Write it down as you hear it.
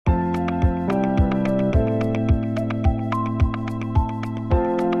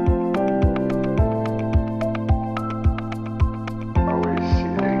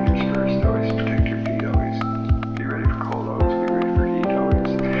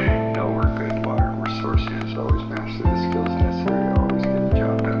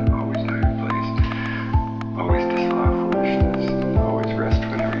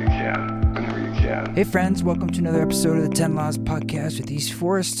Hey friends, welcome to another episode of the 10 Laws Podcast with East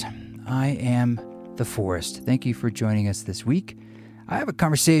Forest. I am the Forest. Thank you for joining us this week. I have a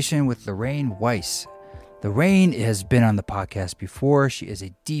conversation with Lorraine Weiss. Lorraine has been on the podcast before. She is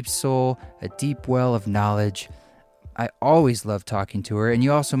a deep soul, a deep well of knowledge. I always love talking to her, and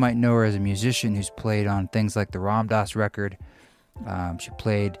you also might know her as a musician who's played on things like the Ram Dass record. She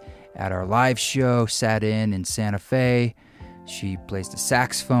played at our live show, sat in Santa Fe. She plays the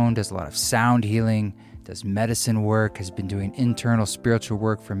saxophone, does a lot of sound healing, does medicine work, has been doing internal spiritual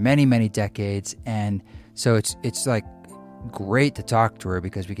work for many, many decades. And so it's like great to talk to her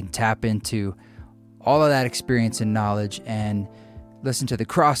because we can tap into all of that experience and knowledge and listen to the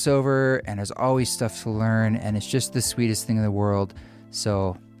crossover, and there's always stuff to learn, and it's just the sweetest thing in the world.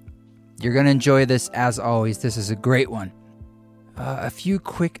 So you're going to enjoy this as always. This is a great one. A few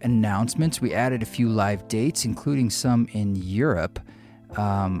quick announcements. We added a few live dates, including some in Europe.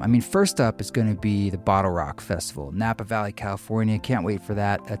 First up is going to be the Bottle Rock Festival, Napa Valley, California. Can't wait for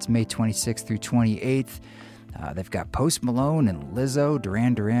that. That's May 26th through 28th. They've got Post Malone and Lizzo,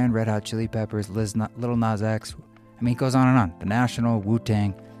 Duran Duran, Red Hot Chili Peppers, Lil Nas X. It goes on and on. The National,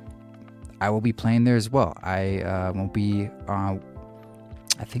 Wu-Tang. I will be playing there as well. I will be, I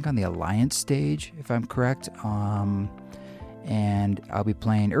think, on the Alliance stage, if I'm correct. And I'll be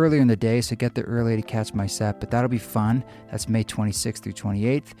playing earlier in the day, so get there early to catch my set, but that'll be fun. That's May 26th through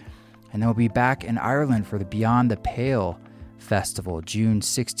 28th. And then we'll be back in Ireland for the Beyond the Pale Festival, June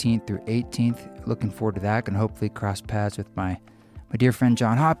 16th through 18th. Looking forward to that, and hopefully cross paths with my dear friend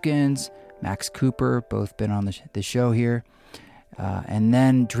John Hopkins, Max Cooper, both been on the show here. And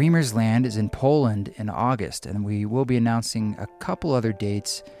then Dreamers Land is in Poland in August, and we will be announcing a couple other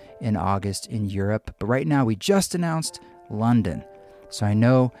dates in August in Europe. But right now we just announced London. So I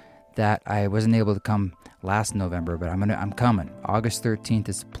know that I wasn't able to come last November, but I'm coming. August 13th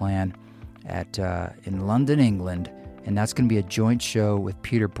is the plan in London, England, and that's going to be a joint show with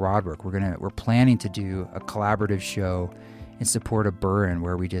Peter Broderick. We're planning to do a collaborative show in support of Burren,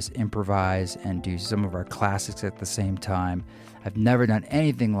 where we just improvise and do some of our classics at the same time. I've never done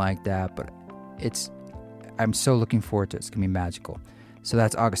anything like that, but I'm so looking forward to it. It's going to be magical. So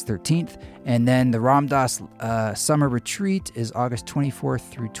that's August 13th. And then the Ram Dass Summer Retreat is August 24th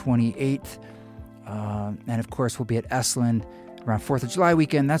through 28th. And of course, we'll be at Esalen around 4th of July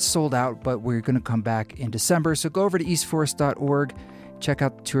weekend. That's sold out, but we're going to come back in December. So go over to eastforest.org, check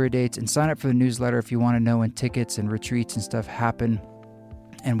out the tour dates, and sign up for the newsletter if you want to know when tickets and retreats and stuff happen.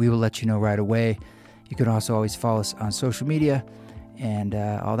 And we will let you know right away. You can also always follow us on social media and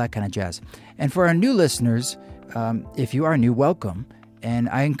all that kind of jazz. And for our new listeners, if you are new, welcome. And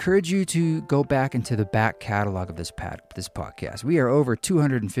I encourage you to go back into the back catalog of this podcast. We are over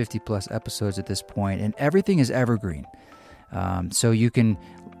 250 plus episodes at this point, and everything is evergreen. So you can,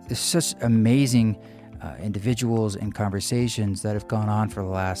 there's such amazing individuals and conversations that have gone on for the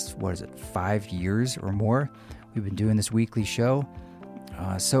last, 5 years or more. We've been doing this weekly show.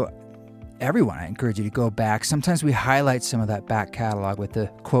 So everyone, I encourage you to go back. Sometimes we highlight some of that back catalog with the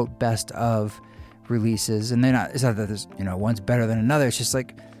quote best of releases, and it's not that there's one's better than another. It's just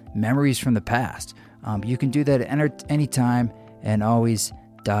like memories from the past. You can do that at any time and always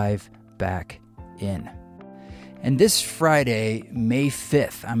dive back in. And this Friday, May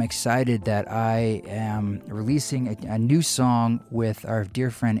 5th, I'm excited that I am releasing a new song with our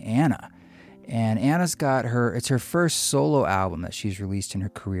dear friend Anna. And Anna's got it's her first solo album that she's released in her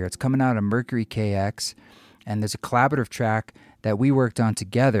career. It's coming out of Mercury KX, and there's a collaborative track that we worked on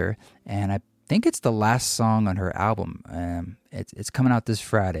together, and I think it's the last song on her album. It's coming out this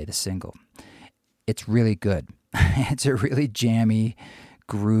Friday, the single. It's really good. It's a really jammy,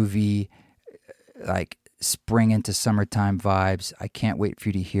 groovy, like spring into summertime vibes. I can't wait for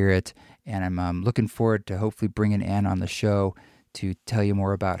you to hear it, and I'm looking forward to hopefully bringing Anne on the show to tell you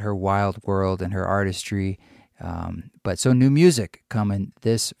more about her wild world and her artistry. So new music coming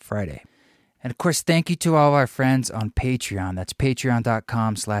this Friday. And of course, thank you to all of our friends on Patreon. That's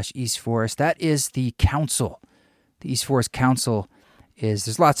patreon.com/eastforest. That is the council. The East Forest Council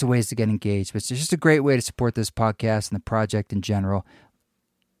there's lots of ways to get engaged, but it's just a great way to support this podcast and the project in general.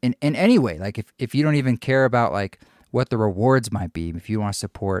 In any way, like if you don't even care about like what the rewards might be, if you want to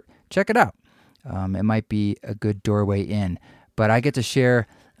support, check it out. It might be a good doorway in. But I get to share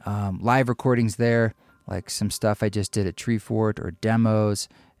live recordings there, like some stuff I just did at Treefort or demos.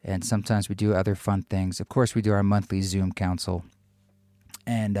 And sometimes we do other fun things. Of course, we do our monthly Zoom council.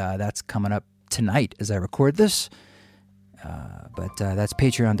 And that's coming up tonight as I record this. But that's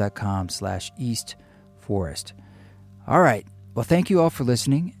patreon.com/eastforest. All right. Well, thank you all for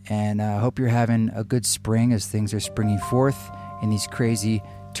listening. And I hope you're having a good spring as things are springing forth in these crazy,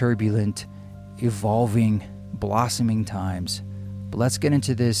 turbulent evolving, blossoming times. But let's get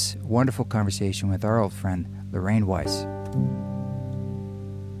into this wonderful conversation with our old friend, Lorraine Weiss.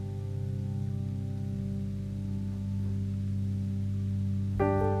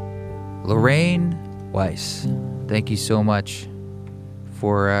 Lorraine Weiss, thank you so much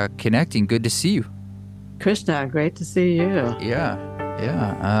for connecting. Good to see you. Krishna, great to see you. Yeah.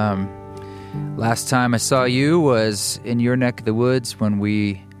 Last time I saw you was in your neck of the woods when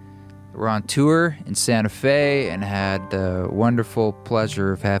we were on tour in Santa Fe and had the wonderful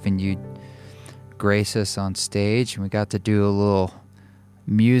pleasure of having you grace us on stage. And we got to do a little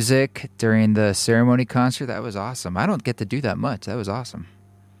music during the ceremony concert. That was awesome. I don't get to do that much. That was awesome.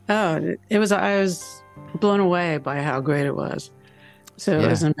 Oh, I was blown away by how great it was. So it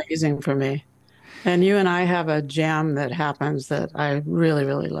was amazing for me. And you and I have a jam that happens that I really,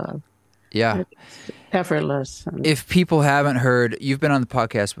 really love. Yeah. It's effortless. If people haven't heard, you've been on the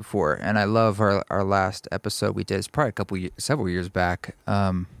podcast before, and I love our last episode we did. It's probably several years back.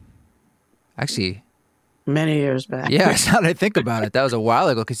 Actually, many years back. Yeah, now that I think about it, that was a while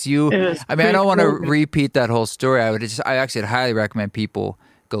ago. Because I don't want to repeat that whole story. I actually highly recommend people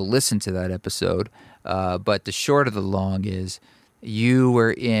go listen to that episode. But the short of the long is, you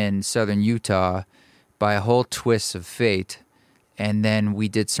were in southern Utah by a whole twist of fate, and then we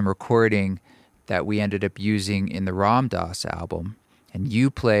did some recording that we ended up using in the Ram Dass album, and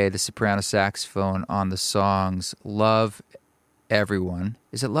you play the soprano saxophone on the songs Love Everyone.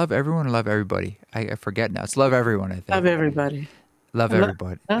 Is it Love Everyone or Love Everybody? I forget now. It's Love Everyone, I think. Love Everybody. Love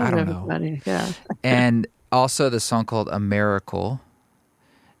Everybody. I don't know. Yeah. And also the song called A Miracle.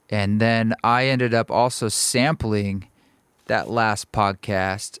 And then I ended up also sampling that last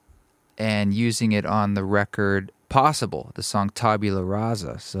podcast and using it on the record Possible, the song Tabula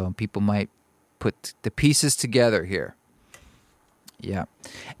Rasa. So people might put the pieces together here. Yeah.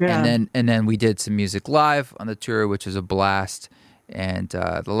 And then we did some music live on the tour, which was a blast. And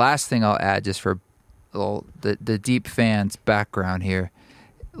the last thing I'll add, just for the deep fans' background here,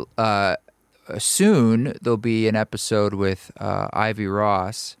 soon there'll be an episode with Ivy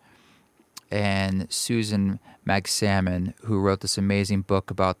Ross and Susan Magsalmon, who wrote this amazing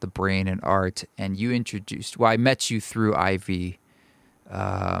book about the brain and art. And I met you through Ivy.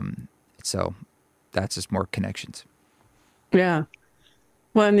 So that's just more connections. Yeah.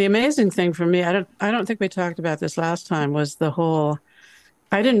 Well, and the amazing thing for me, I don't think we talked about this last time, was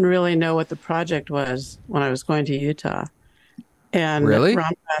I didn't really know what the project was when I was going to Utah. And really?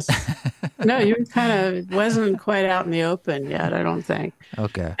 No, you kind of wasn't quite out in the open yet, I don't think.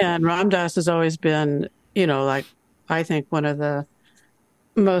 Okay. And Ram Dass has always been, I think one of the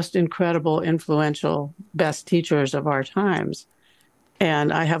most incredible, influential, best teachers of our times.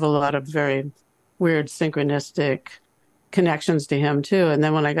 And I have a lot of very weird synchronistic connections to him too. And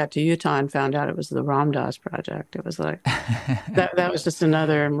then when I got to Utah and found out it was the Ram Dass project, it was like, that was just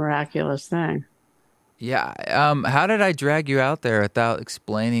another miraculous thing. Yeah. How did I drag you out there without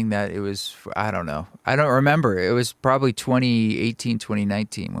explaining that it was, I don't know. I don't remember. It was probably 2018,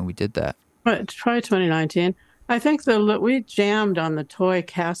 2019 when we did that. But try 2019. I think we jammed on the toy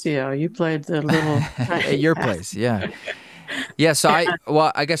Casio. You played the little... At your place, yeah. Yeah, so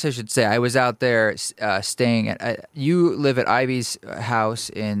I guess I should say, I was out there staying at, you live at Ivy's house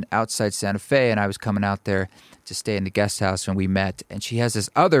outside Santa Fe, and I was coming out there to stay in the guest house when we met, and she has this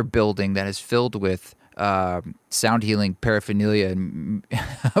other building that is filled with sound healing paraphernalia and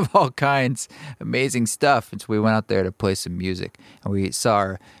of all kinds, amazing stuff. And so we went out there to play some music, and we saw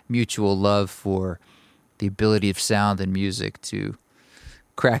our mutual love for the ability of sound and music to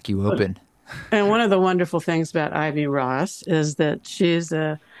crack you open. And one of the wonderful things about Ivy Ross is that she's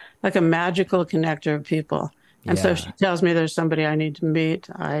like a magical connector of people. And so if she tells me there's somebody I need to meet,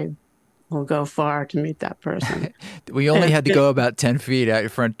 I will go far to meet that person. We only had to go about 10 feet out your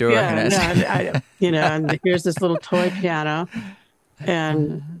front door. And here's this little toy piano,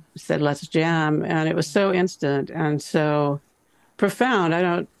 and said, let's jam. And it was so instant and so profound. I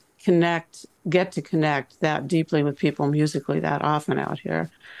don't get to connect that deeply with people musically that often out here.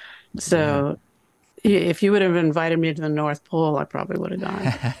 So if you would have invited me to the North Pole, I probably would have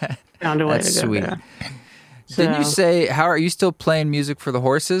gone. Found a way to go sweet. there. Didn't you say, how are you still playing music for the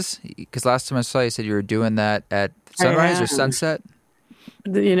horses? Because last time I saw you said you were doing that at sunrise or sunset.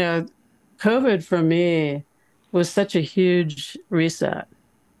 COVID for me was such a huge reset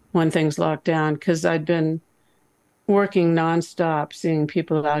when things locked down, because I'd been working nonstop, seeing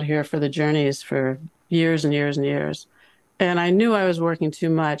people out here for the journeys for years and years and years. And I knew I was working too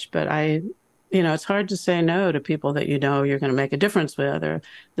much, but it's hard to say no to people that you're going to make a difference with, or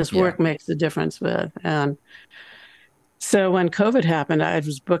this work makes a difference with. And So when COVID happened, I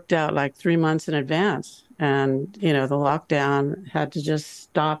was booked out like 3 months in advance. And, the lockdown had to just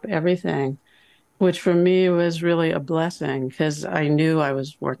stop everything, which for me was really a blessing because I knew I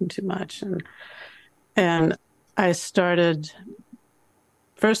was working too much. And I started,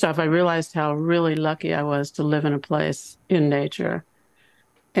 first off, I realized how really lucky I was to live in a place in nature.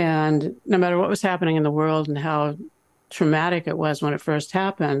 And no matter what was happening in the world and how traumatic it was when it first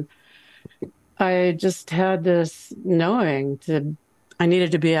happened, I just had this knowing I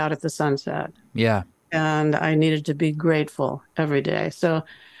needed to be out at the sunset Yeah. and I needed to be grateful every day. So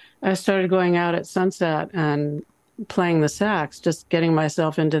I started going out at sunset and playing the sax, just getting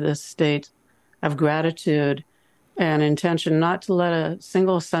myself into this state of gratitude and intention not to let a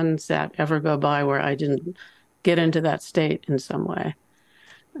single sunset ever go by where I didn't get into that state in some way.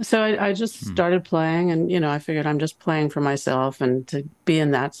 So I just Hmm. started playing and, I figured I'm just playing for myself and to be in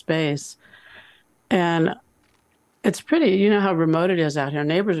that space. And it's pretty, how remote it is out here.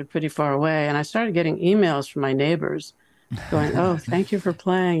 Neighbors are pretty far away. And I started getting emails from my neighbors going, "Oh, thank you for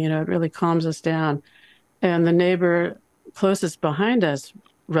playing. It really calms us down." And the neighbor closest behind us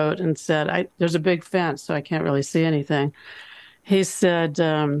wrote and said, there's a big fence, so I can't really see anything. He said,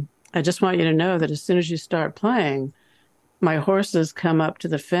 "I just want you to know that as soon as you start playing, my horses come up to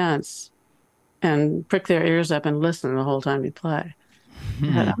the fence and prick their ears up and listen the whole time you play."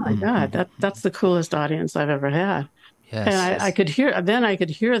 I thought, oh my God, that's the coolest audience I've ever had. And Yes. I could hear, then I could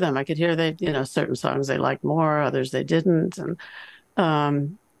hear them. I could hear certain songs they liked more, others they didn't.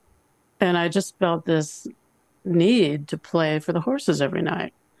 Um, and I just felt this need to play for the horses every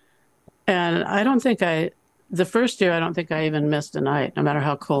night. And the first year, I don't think I even missed a night, no matter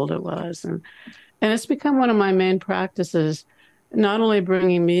how cold it was. And it's become one of my main practices, not only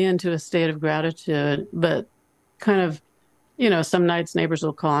bringing me into a state of gratitude, but kind of, some nights neighbors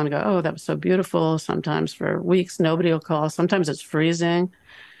will call and go, "Oh, that was so beautiful." Sometimes for weeks, nobody will call. Sometimes it's freezing.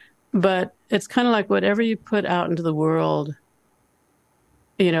 But it's kind of like whatever you put out into the world,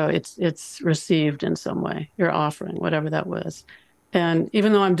 it's received in some way. You're offering whatever that was. And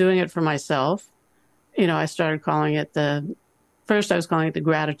even though I'm doing it for myself, I started calling it first I was calling it the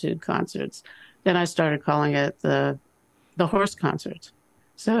gratitude concerts. Then I started calling it the horse concerts.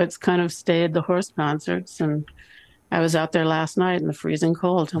 So it's kind of stayed the horse concerts. And I was out there last night in the freezing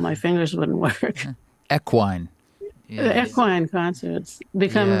cold till my fingers wouldn't work. Equine. The Yes. equine concerts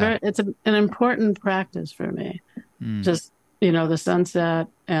become Yeah. an important practice for me. Mm. Just, the sunset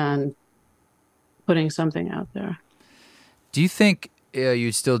and putting something out there. Do you think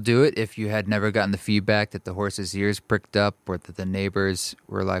you'd still do it if you had never gotten the feedback that the horse's ears pricked up or that the neighbors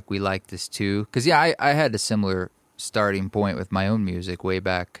were like, "We like this too"? Because, yeah, I had a similar starting point with my own music way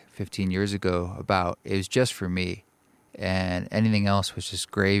back 15 years ago about it was just for me and anything else was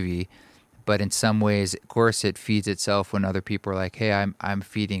just gravy. But in some ways, of course, it feeds itself when other people are like, "Hey, I'm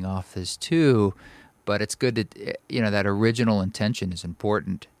feeding off this too." But it's good that, that original intention is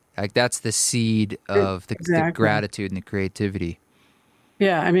important. Like that's the seed of the Exactly. gratitude and the creativity.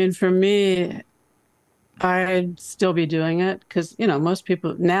 Yeah. I mean, for me, I'd still be doing it because, most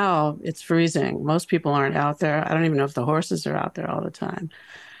people now it's freezing. Most people aren't out there. I don't even know if the horses are out there all the time.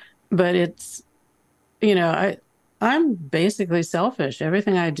 But it's, you know, I I'm basically selfish.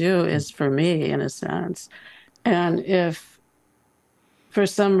 Everything I do is for me in a sense. And if for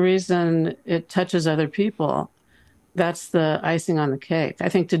some reason it touches other people, that's the icing on the cake. I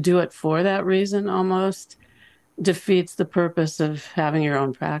think to do it for that reason almost defeats the purpose of having your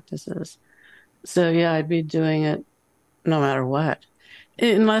own practices. So yeah, I'd be doing it no matter what.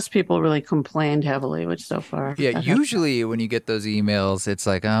 Unless people really complained heavily, which so far Yeah, that has. usually when you get those emails, it's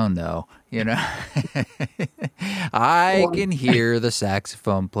like, oh no, I Well, can hear the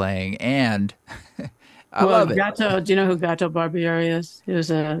saxophone playing and I well, love it. Gato, do you know who Gato Barbieri is? He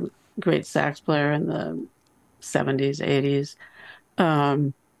was a great sax player in the 70s, 80s.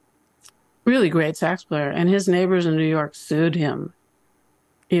 Um, really great sax player. And his neighbors in New York sued him,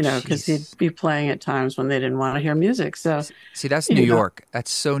 because he'd Jeez. be playing at times when they didn't want to hear music. So, See, that's New you know, York.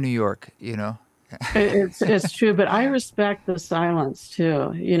 That's so New York. it's true, but I respect the silence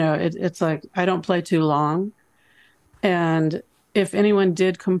too. It's like I don't play too long. And if anyone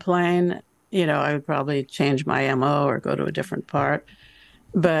did complain, I would probably change my MO or go to a different part.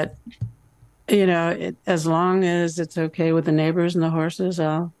 But, as long as it's okay with the neighbors and the horses,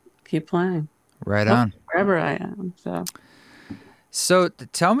 I'll keep playing. Right Hopefully on. wherever I am. So, So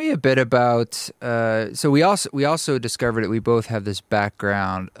tell me a bit about. So we also discovered that we both have this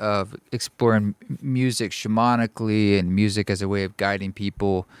background of exploring music shamanically and music as a way of guiding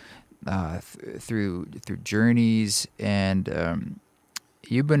people through journeys and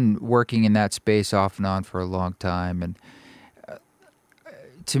you've been working in that space off and on for a long time, and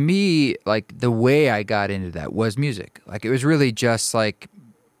to me, like the way I got into that was music. Like it was really just like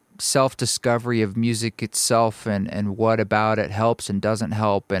self-discovery of music itself and what about it helps and doesn't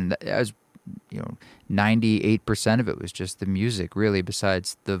help. And as 98% of it was just the music, really,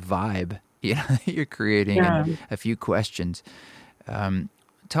 besides the vibe, that you're creating and a few questions.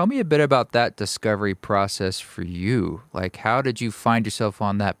 Tell me a bit about that discovery process for you. Like, how did you find yourself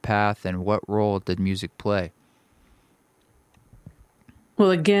on that path, and what role did music play?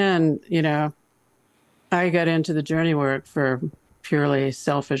 Well, again, I got into the journey work for purely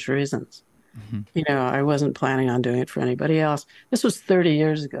selfish reasons. Mm-hmm. I wasn't planning on doing it for anybody else. This was 30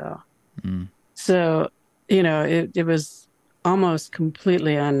 years ago. Mm. So, it was almost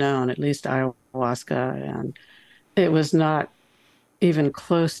completely unknown, at least ayahuasca, and it was not even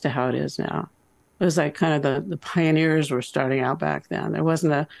close to how it is now. It was like kind of the pioneers were starting out back then. There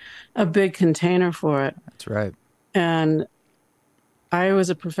wasn't a big container for it. That's right. And I was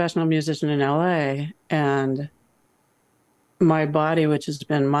a professional musician in LA, and my body, which has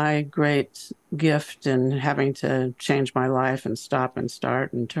been my great gift in having to change my life and stop and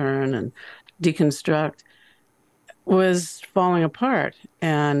start and turn and deconstruct, was falling apart.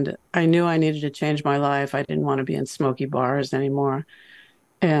 And I knew I needed to change my life. I didn't want to be in smoky bars anymore.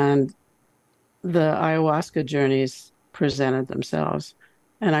 And the ayahuasca journeys presented themselves.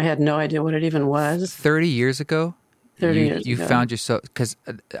 And I had no idea what it even was. 30 years ago? 30 years ago. You found yourself, because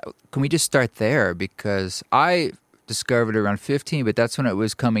can we just start there? Because I discovered it around 15, but that's when it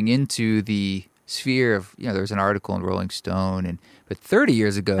was coming into the sphere of, there was an article in Rolling Stone, but 30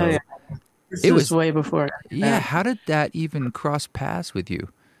 years ago, oh, yeah. It was way before. Yeah, how did that even cross paths with you?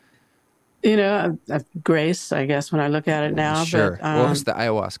 Grace, I guess, when I look at it now. Sure. But, well, it's the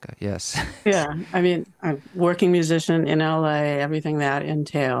ayahuasca, yes. Yeah, I mean, I'm a working musician in LA, everything that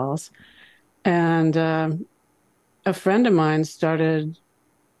entails. And a friend of mine started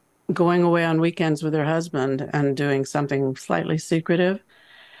going away on weekends with her husband and doing something slightly secretive.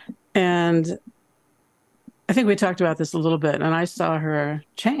 And I think we talked about this a little bit, and I saw her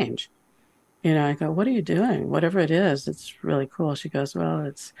change. I go, what are you doing? Whatever it is, it's really cool. She goes,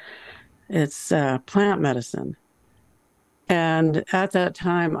 well, it's plant medicine. And at that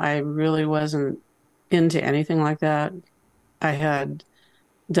time, I really wasn't into anything like that. I had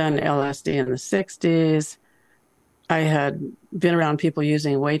done LSD in the 60s. I had been around people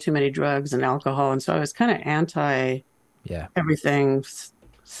using way too many drugs and alcohol. And so I was kind of anti everything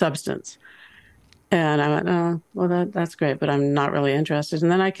substance. And I went, oh, well, that's great, but I'm not really interested.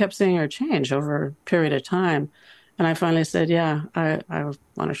 And then I kept seeing her change over a period of time. And I finally said, yeah, I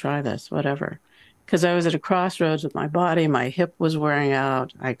want to try this, whatever. Because I was at a crossroads with my body. My hip was wearing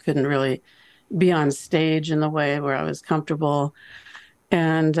out. I couldn't really be on stage in the way where I was comfortable.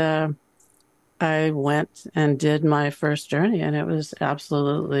 And I went and did my first journey, and it was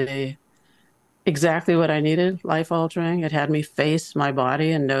absolutely exactly what I needed, life-altering. It had me face my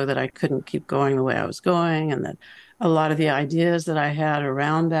body and know that I couldn't keep going the way I was going, and that a lot of the ideas that I had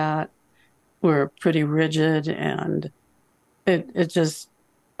around that were pretty rigid, and it just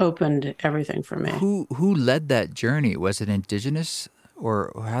opened everything for me. Who led that journey? Was it indigenous,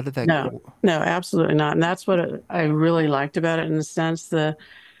 or how did that go? No, absolutely not. And that's what I really liked about it, in a sense. The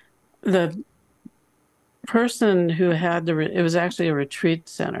person who had it was actually a retreat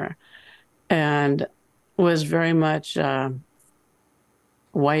center, and was very much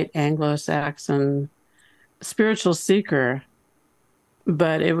white Anglo-Saxon spiritual seeker,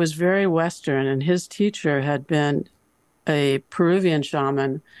 but it was very Western. And his teacher had been a Peruvian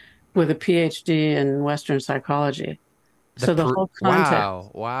shaman with a PhD in Western psychology. So the whole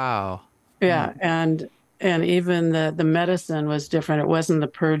context. Wow. Yeah, and even the medicine was different. It wasn't the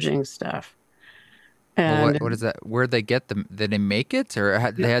purging stuff. And what is that? Where'd they get them? Did they make it,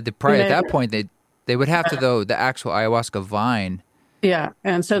 or they had to probably at that point they would have to though the actual ayahuasca vine. Yeah,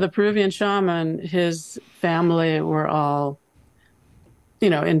 and so the Peruvian shaman, his family were all,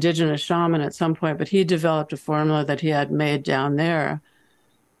 indigenous shaman at some point, but he developed a formula that he had made down there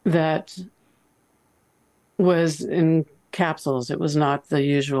that was in capsules. It was not the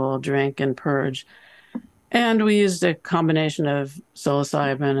usual drink and purge. And we used a combination of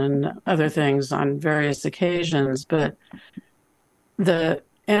psilocybin and other things on various occasions, but the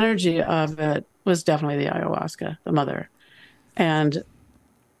energy of it was definitely the ayahuasca, the mother. And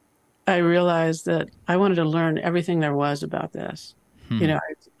I realized that I wanted to learn everything there was about this.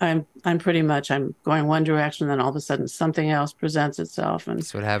 I'm pretty much, I'm going one direction, then all of a sudden something else presents itself. And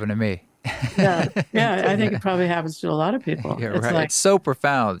that's what happened to me. yeah, I think it probably happens to a lot of people. You're right. It's so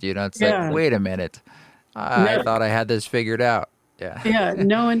profound, it's like, wait a minute. I thought I had this figured out. Yeah. Yeah,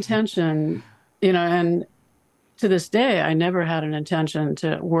 no intention, and to this day, I never had an intention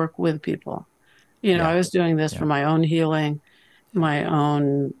to work with people. Yeah. I was doing this Yeah. for my own healing, my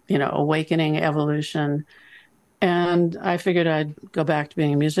own, awakening, evolution. And I figured I'd go back to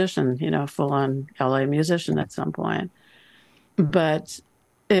being a musician, full on LA musician at some point. But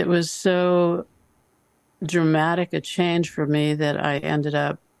it was so dramatic a change for me that I ended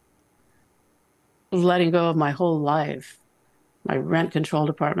up letting go of my whole life, my rent controlled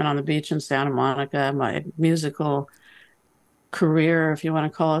apartment on the beach in Santa Monica, my musical career, if you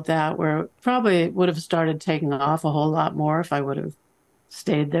want to call it that, where it probably would have started taking off a whole lot more if I would have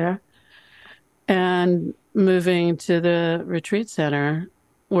stayed there. And moving to the retreat center,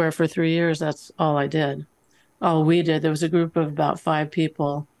 where for 3 years, that's all I did. All we did. There was a group of about 5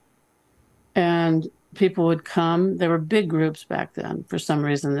 people, and people would come. There were big groups back then for some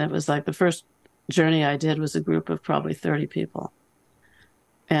reason. It was like the first journey I did was a group of probably 30 people.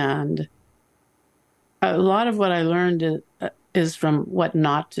 And a lot of what I learned is from what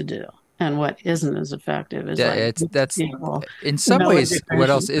not to do and what isn't as effective is Yeah, like that's people, in some no ways what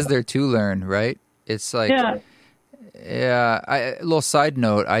else integration. is there to learn, right? It's like, Yeah. yeah, a little side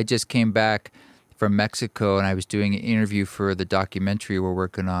note, I just came back from Mexico and I was doing an interview for the documentary we're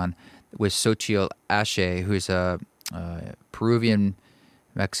working on with Xochitl Ashe, who's a Peruvian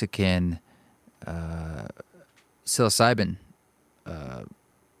Mexican psilocybin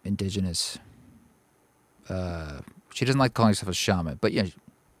indigenous. She doesn't like calling herself a shaman, but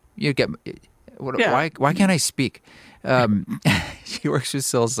you get Yeah. why can't I speak? She works with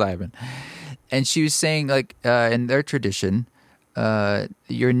psilocybin, and she was saying like in their tradition,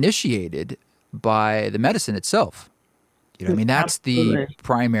 you're initiated by the medicine itself. I mean that's the Absolutely.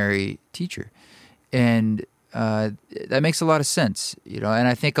 primary teacher, and that makes a lot of sense. And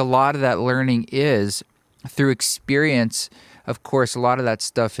I think a lot of that learning is through experience. Of course, a lot of that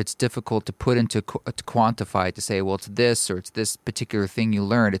stuff, it's difficult to put into to quantify, to say, well, it's this or it's this particular thing you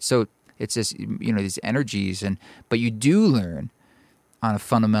learned. It's just, these energies, but you do learn on a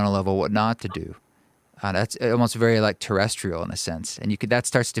fundamental level what not to do. That's almost very like terrestrial in a sense. And that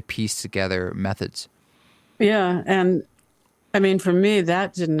starts to piece together methods. Yeah. And I mean, for me,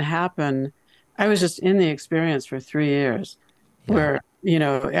 that didn't happen. I was just in the experience for 3 years Yeah. where,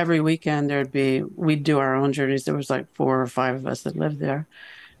 every weekend we'd do our own journeys. There was like 4 or 5 of us that lived there,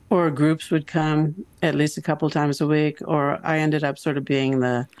 or groups would come at least a couple times a week, or I ended up sort of being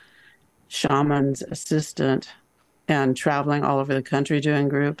the shaman's assistant and traveling all over the country doing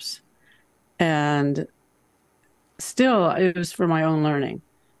groups. And still, it was for my own learning.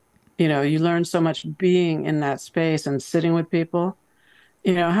 You learn so much being in that space and sitting with people.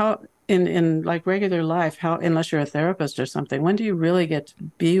 How in like regular life, how unless you're a therapist or something, when do you really get to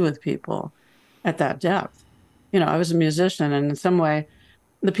be with people at that depth? I was a musician, and in some way,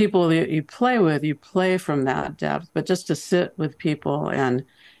 the people that you play with, you play from that depth, but just to sit with people and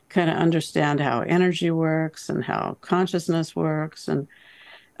kind of understand how energy works and how consciousness works. And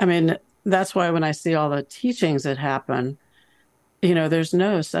I mean, that's why when I see all the teachings that happen, there's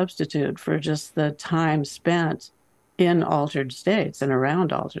no substitute for just the time spent in altered states and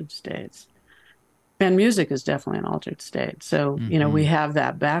around altered states. And music is definitely an altered state. So, we have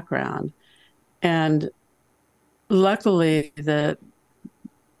that background. And luckily, the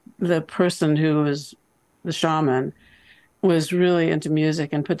person who was the shaman was really into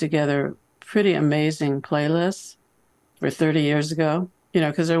music and put together pretty amazing playlists for 30 years ago,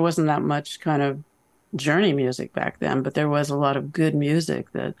 because there wasn't that much kind of journey music back then, but there was a lot of good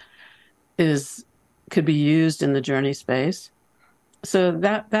music that could be used in the journey space. So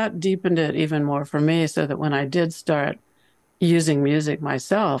that deepened it even more for me, so that when I did start using music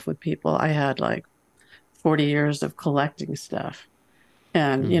myself with people, I had like 40 years of collecting stuff.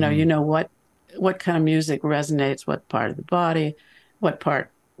 And what kind of music resonates, what part of the body, what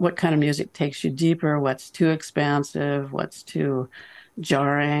kind of music takes you deeper, what's too expansive, what's too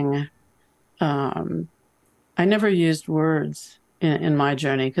jarring. I never used words in my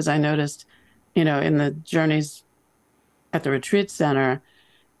journey because I noticed, in the journeys at the retreat center,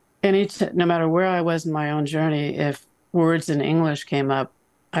 no matter where I was in my own journey, if words in English came up,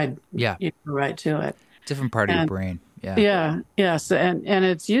 I'd Yeah. go right to it. Different part of your And brain. Yeah. yeah, yes, and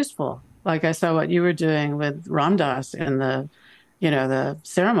it's useful. Like I saw what you were doing with Ramdas in the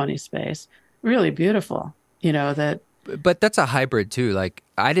ceremony space. Really beautiful. That But that's a hybrid too. Like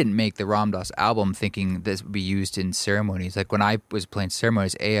I didn't make the Ram Dass album thinking this would be used in ceremonies. Like when I was playing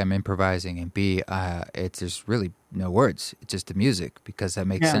ceremonies, A, I'm improvising, and B, there's really no words. It's just the music because that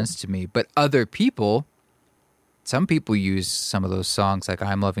makes yeah, sense to me. But other people some people use some of those songs like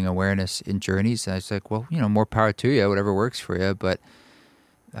I'm Loving Awareness in Journeys. And I was like, well, more power to you, whatever works for you. But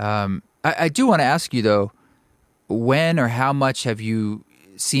I do want to ask you, though, when or how much have you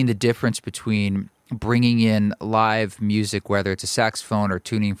seen the difference between bringing in live music, whether it's a saxophone or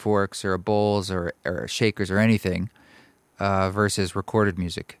tuning forks or a bowls or shakers or anything, versus recorded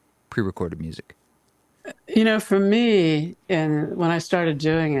music, pre-recorded music? For me, and when I started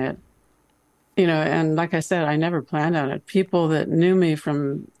doing it, and like I said, I never planned on it. People that knew me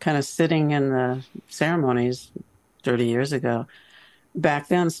from kind of sitting in the ceremonies 30 years ago, back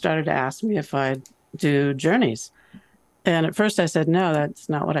then started to ask me if I'd do journeys. And at first I said, no, that's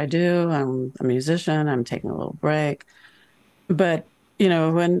not what I do. I'm a musician. I'm taking a little break. But,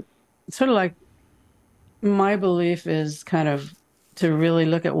 when sort of like my belief is kind of to really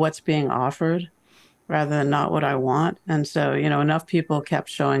look at what's being offered rather than not what I want. And so, enough people kept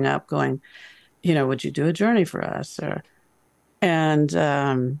showing up going, would you do a journey for us? And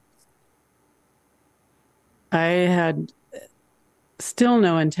I had still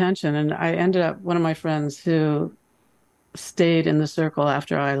no intention. And I ended up, one of my friends who stayed in the circle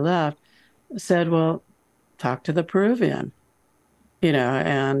after I left said, well, talk to the Peruvian,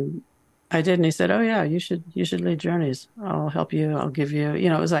 and I did. And he said, oh yeah, you should lead journeys. I'll help you. I'll give you,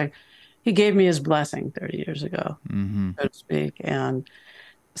 it was like, he gave me his blessing 30 years ago, so to speak. And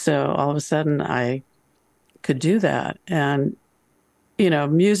so all of a sudden I could do that. And,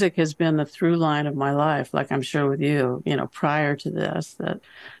 music has been the through line of my life, like I'm sure with you, prior to this, that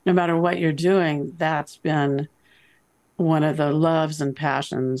no matter what you're doing, that's been one of the loves and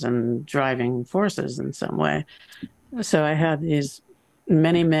passions and driving forces in some way. So I had these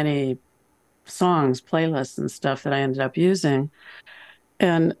many, many songs, playlists and stuff that I ended up using.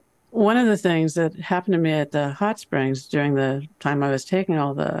 And one of the things that happened to me at the hot springs during the time I was taking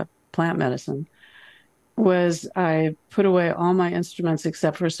all the plant medicine was I put away all my instruments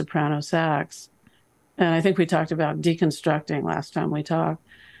except for soprano sax. And I think we talked about deconstructing last time we talked.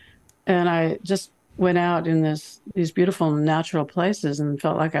 And I just went out in these beautiful natural places and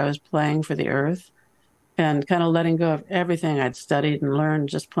felt like I was playing for the earth and kind of letting go of everything I'd studied and learned,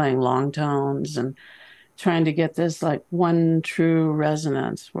 just playing long tones and trying to get this like one true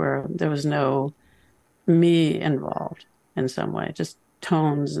resonance where there was no me involved in some way, just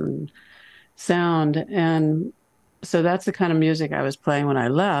tones and sound. And so that's the kind of music I was playing when I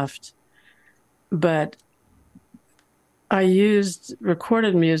left. But I used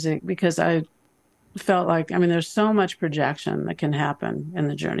recorded music because I felt like, there's so much projection that can happen in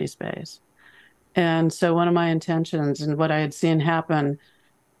the journey space. And so one of my intentions and what I had seen happen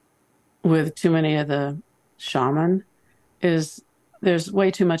with too many of the shaman is there's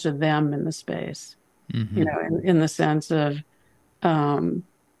way too much of them in the space, in the sense of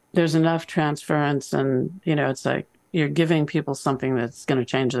there's enough transference and, it's like you're giving people something that's going to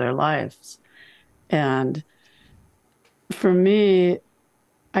change their lives. And for me,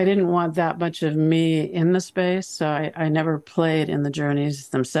 I didn't want that much of me in the space, so I never played in the journeys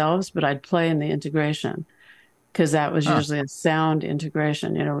themselves, but I'd play in the integration because that was usually a sound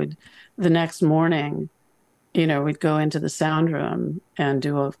integration. The next morning, we'd go into the sound room and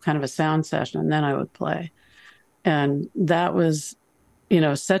do a kind of a sound session, and then I would play. And that was,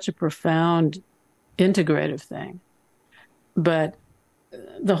 such a profound integrative thing. But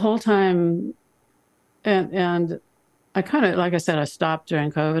the whole time, and I kind of, like I said, I stopped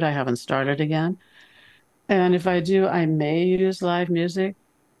during COVID. I haven't started again. And if I do, I may use live music.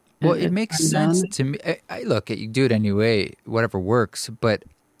 Well, it makes sense to me. I look, you do it anyway, whatever works. But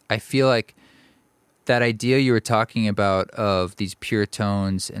I feel like that idea you were talking about of these pure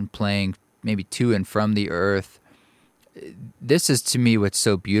tones and playing maybe to and from the earth, this is to me what's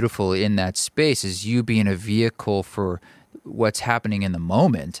so beautiful in that space is you being a vehicle for what's happening in the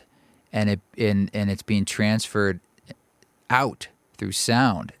moment, and it's being transferred out through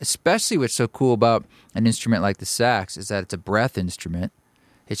sound. Especially what's so cool about an instrument like the sax is that it's a breath instrument.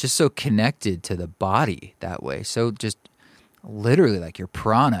 It's just so connected to the body that way. So just literally like your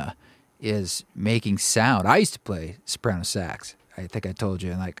prana is making sound. I used to play soprano sax. I think I told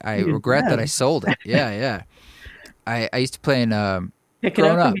you. And like I regret that I sold it. Yeah. I used to play in pick it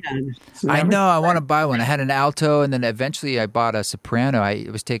up again. I know. I want to buy one. I had an alto, and then eventually I bought a soprano. I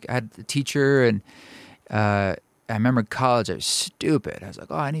had a teacher, and I remember in college I was stupid. I was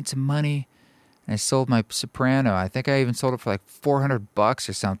like, oh, I need some money. And I sold my soprano. I think I even sold it for like $400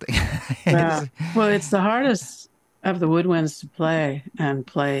 or something. Yeah. Well, it's the hardest of the woodwinds to play and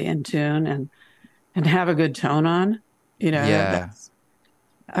play in tune and have a good tone on. Yeah.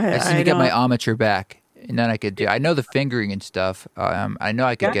 I just need to get my armature back, and then I could do. I know the fingering and stuff. I know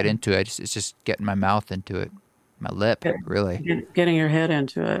I could get into it. It's just getting my mouth into it. my lip, really. Getting your head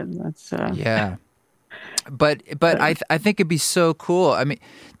into it. That's Yeah. But I think it'd be so cool. I mean,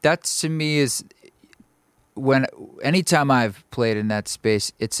 that's to me is anytime I've played in that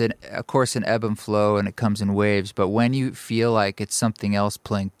space, it's of course an ebb and flow and it comes in waves. But when you feel like it's something else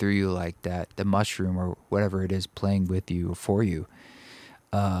playing through you like that, the mushroom or whatever it is playing with you or for you,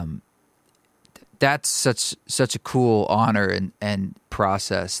 that's such a cool honor and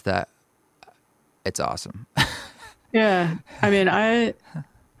process that it's awesome. Yeah. I mean,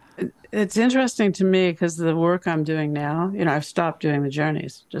 it's interesting to me because the work I'm doing now, I've stopped doing the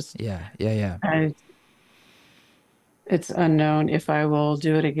journeys. Yeah. It's unknown if I will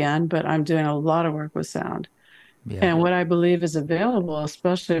do it again, but I'm doing a lot of work with sound. Yeah. And what I believe is available,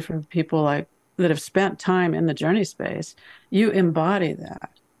 especially for people that have spent time in the journey space, you embody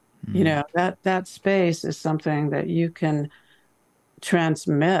that. That space is something that you can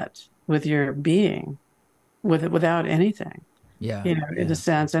transmit with your being without anything. Yeah. In a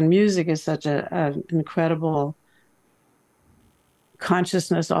sense. And music is such an incredible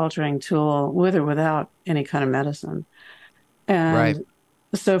consciousness altering tool with or without any kind of medicine. Right. And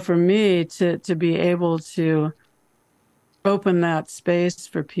so for me to be able to open that space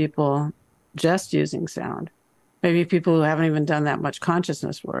for people just using sound, maybe people who haven't even done that much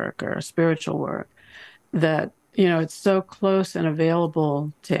consciousness work or spiritual work, that, it's so close and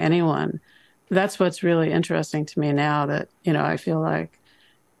available to anyone. That's what's really interesting to me now that, I feel like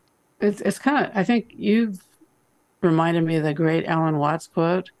it's kind of, I think you've reminded me of the great Alan Watts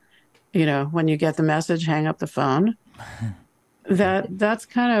quote, when you get the message, hang up the phone. That's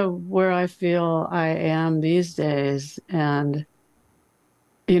kind of where I feel I am these days. And,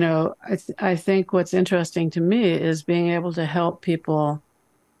 I think what's interesting to me is being able to help people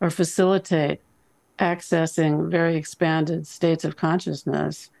or facilitate accessing very expanded states of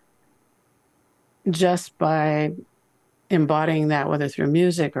consciousness just by embodying that, whether through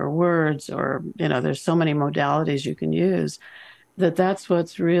music or words or, there's so many modalities you can use, that's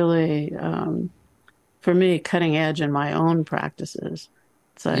what's really, for me, cutting edge in my own practices.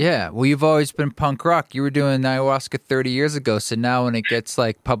 It's like, yeah. Well, you've always been punk rock. You were doing ayahuasca 30 years ago. So now when it gets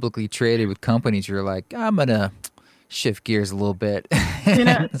like publicly traded with companies, you're like, I'm going to shift gears a little bit.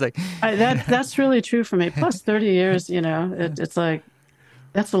 It's like, that's really true for me. Plus 30 years, it's like,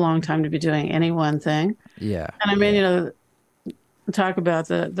 that's a long time to be doing any one thing. Yeah. And I mean, talk about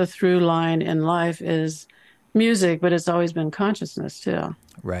the through line in life is music, but it's always been consciousness too.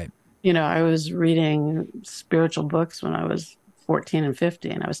 Right. I was reading spiritual books when I was 14 and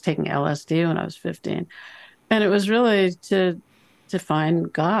 15. I was taking LSD when I was 15. And it was really to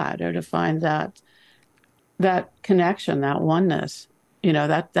find God or to find that connection, that oneness,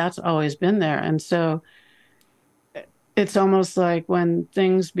 that's always been there. And so it's almost like when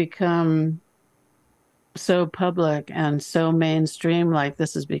things become so public and so mainstream like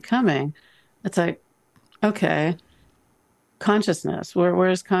this is becoming, it's like, okay, consciousness,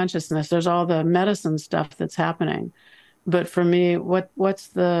 where's consciousness? There's all the medicine stuff that's happening. But for me, what's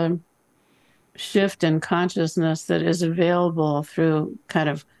the shift in consciousness that is available through kind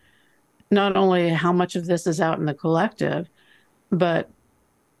of not only how much of this is out in the collective, but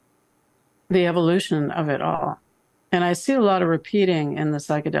the evolution of it all. And I see a lot of repeating in the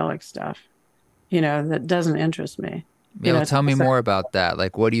psychedelic stuff, that doesn't interest me. Yeah, well, tell me more about that.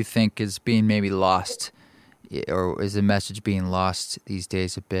 Like, what do you think is being maybe lost, or is the message being lost these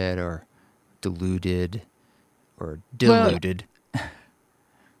days a bit, or diluted, or diluted? Well,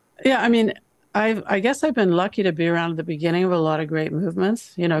 yeah, I mean, I guess I've been lucky to be around at the beginning of a lot of great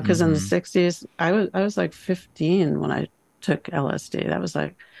movements, because in the 60s, I was like 15 when I took LSD. That was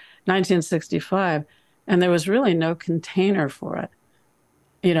like 1965. And there was really no container for it.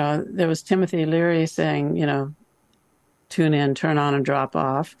 There was Timothy Leary saying, tune in, turn on, and drop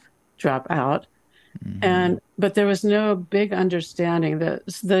off, drop out. But there was no big understanding that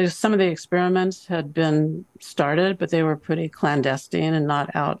some of the experiments had been started, but they were pretty clandestine and not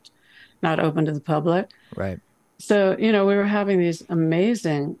open to the public. Right. So, we were having these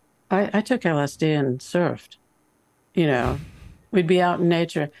amazing, I took LSD and surfed, we'd be out in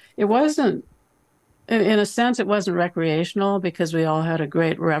nature. It wasn't, in a sense, it wasn't recreational because we all had a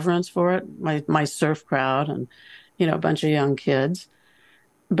great reverence for it. My surf crowd and, a bunch of young kids.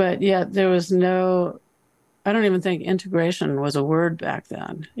 But yet there was I don't even think integration was a word back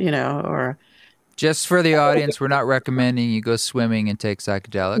then, or. Just for the audience, we're not recommending you go swimming and take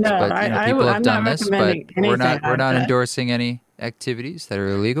psychedelics, no, but people have done this. But we're not that. endorsing any activities that are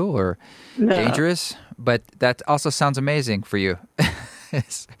illegal or dangerous. But that also sounds amazing for you.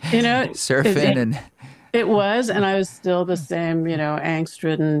 Surfing and It was, and I was still the same,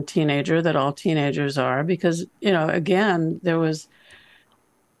 angst-ridden teenager that all teenagers are, because, again, there were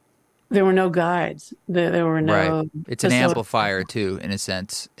no guides. There were Right. no It's an facilities. amplifier too, in a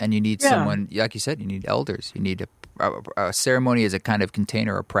sense, and you need Yeah, someone, like you said, you need elders. You need a ceremony as a kind of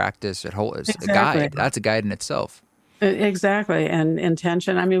container, a practice, as a exactly. guide. That's a guide in itself. Exactly. And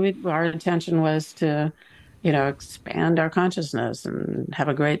intention, I mean, our intention was to, expand our consciousness and have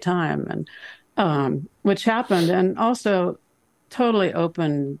a great time, and which happened, and also totally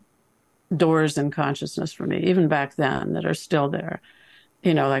opened doors in consciousness for me, even back then, that are still there.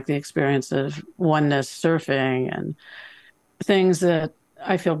 Like the experience of oneness surfing and things that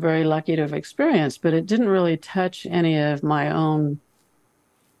I feel very lucky to have experienced, but it didn't really touch any of my own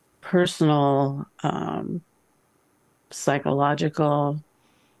personal psychological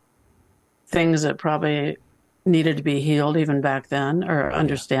things that probably needed to be healed even back then, or Yeah.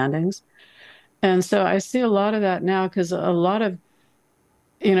 understandings. And so I see a lot of that now, because a lot of,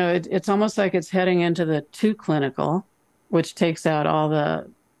 it's almost like it's heading into the too clinical, which takes out all the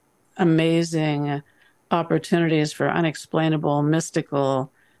amazing opportunities for unexplainable,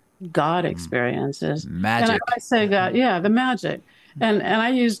 mystical God experiences. And I Magic. say God, yeah, the magic. And I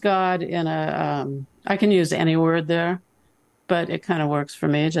use God in I can use any word there, but it kind of works for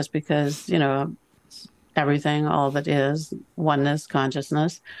me, just because, everything, all that is oneness,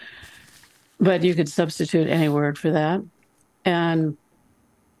 consciousness. But you could substitute any word for that. And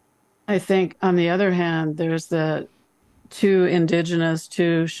I think, on the other hand, there's the too indigenous,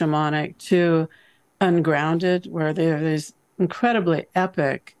 too shamanic, too ungrounded, where there are these incredibly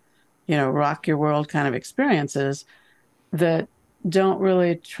epic, rock your world kind of experiences that don't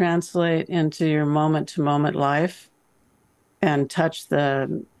really translate into your moment to moment life and touch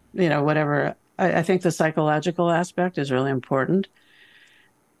the, whatever. I think the psychological aspect is really important.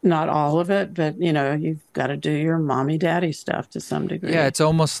 Not all of it, but, you've got to do your mommy daddy stuff to some Yeah, degree. it's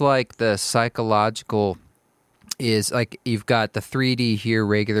almost like the psychological is like you've got the 3D here,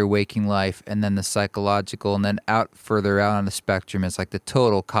 regular waking life, and then the psychological, and then out further out on the spectrum is like the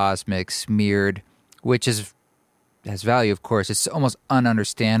total cosmic smeared, which is has value, of course. It's almost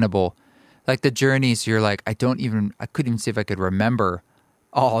ununderstandable. Like the journeys, you're like, I couldn't even see if I could remember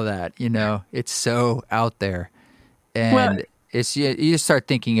all that, It's so out there. Well, And you just start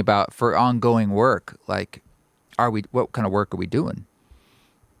thinking about for ongoing work, like, what kind of work are we doing?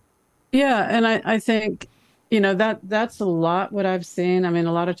 yeah, and I think, that's a lot what I've seen. I mean,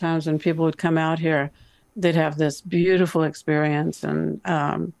 a lot of times when people would come out here, they'd have this beautiful experience, and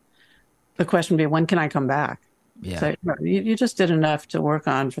the question would be, when can I come back? Yeah. So you just did enough to work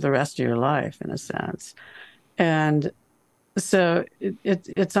on for the rest of your life, in a sense. And so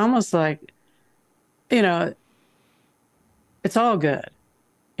it's almost like, you know, it's all good.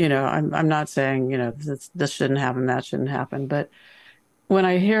 I'm not saying, this shouldn't happen, that shouldn't happen, but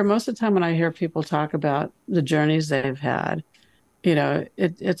most of the time when I hear people talk about the journeys they've had,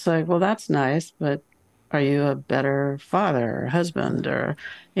 it's like, well, that's nice, but are you a better father or husband, or,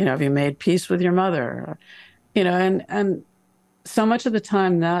 have you made peace with your mother? And so much of the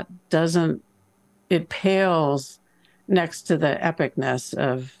time that doesn't, it pales next to the epicness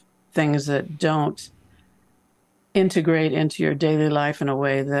of things that don't integrate into your daily life in a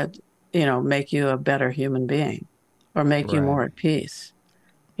way that, make you a better human being or make you Right. more at peace.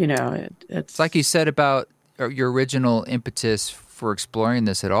 It's like It's you said about your original impetus for exploring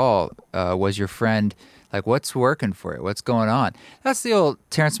this at all was your friend. Like, what's working for you? What's going on? That's the old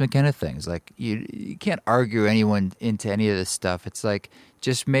Terrence McKenna thing. It's like you can't argue anyone into any of this stuff. It's like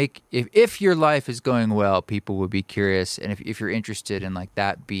just if your life is going well, people would be curious, and if you're interested in like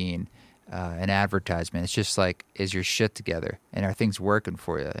that being an advertisement, it's just like, is your shit together, and are things working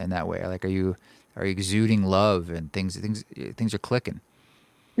for you in that way? Like, are you exuding love and things are clicking?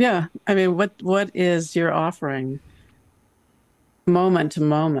 Yeah. I mean, what is your offering moment to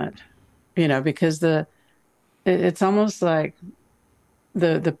moment? Because it's almost like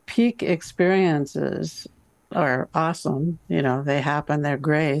the peak experiences are awesome. They happen, they're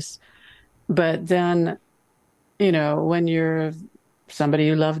grace. But then, when somebody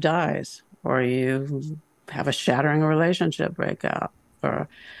you love dies, or you have a shattering relationship break out, or,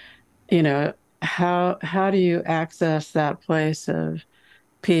 how do you access that place of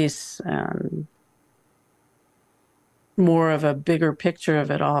peace and more of a bigger picture of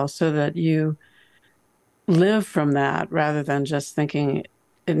it all, so that you live from that, rather than just thinking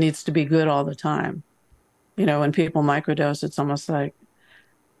it needs to be good all the time? When people microdose, it's almost like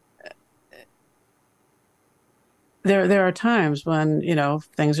there are times when,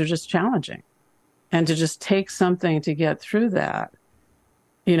 things are just challenging, and to just take something to get through that,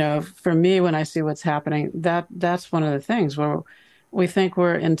 For me, when I see what's happening, that's one of the things where we think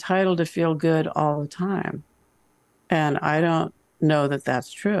we're entitled to feel good all the time. And I don't know that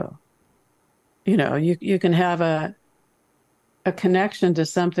that's true. You can have a connection to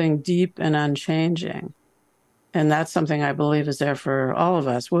something deep and unchanging. And that's something I believe is there for all of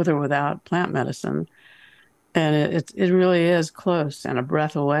us, with or without plant medicine. And it really is close and a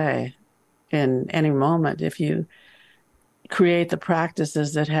breath away in any moment if you create the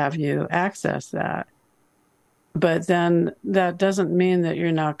practices that have you access that. But then that doesn't mean that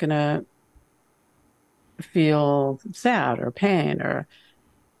you're not going to feel sad or pain or,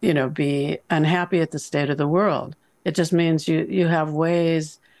 be unhappy at the state of the world. It just means you have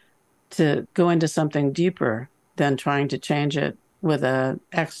ways to go into something deeper than trying to change it with a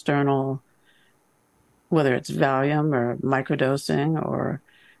external, whether it's Valium or microdosing or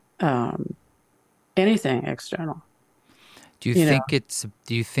anything external. Do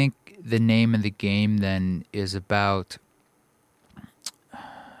you think the name of the game then is about,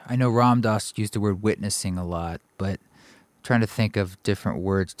 I know Ram Dass used the word witnessing a lot, but I'm trying to think of different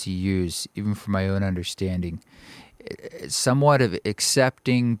words to use, even for my own understanding. It's somewhat of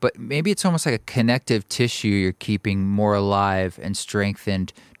accepting, but maybe it's almost like a connective tissue you're keeping more alive and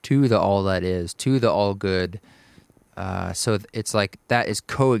strengthened to the all that is, to the all good. So it's like that is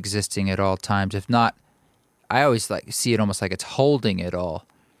coexisting at all times. If not, I always see it almost like it's holding it all.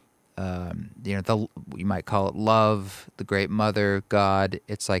 You might call it love, the great mother, God.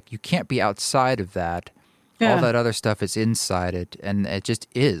 It's like you can't be outside of that. Yeah. All that other stuff is inside it, and it just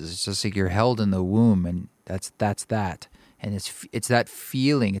is. It's just like you're held in the womb, and that's that. And it's that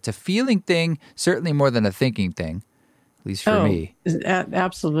feeling. It's a feeling thing, certainly more than a thinking thing, at least for me.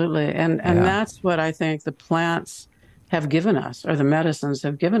 Absolutely, and that's what I think the plants have given us, or the medicines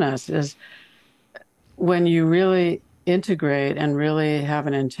have given us, is when you really integrate and really have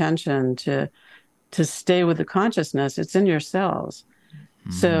an intention to stay with the consciousness, it's in your cells.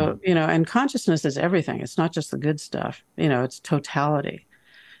 Mm-hmm. So, and consciousness is everything. It's not just the good stuff, it's totality.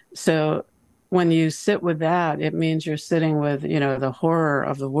 So when you sit with that, it means you're sitting with, the horror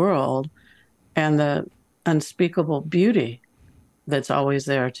of the world and the unspeakable beauty that's always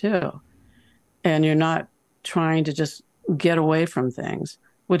there too. And you're not trying to just get away from things,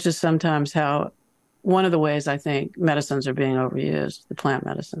 which is sometimes one of the ways I think medicines are being overused, the plant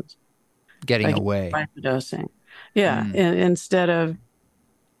medicines. Getting away. Microdosing. Yeah. And instead of,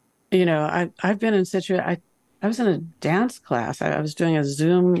 I've been in I was in a dance class. I was doing a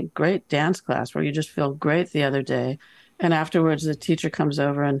Zoom great dance class where you just feel great the other day. And afterwards, the teacher comes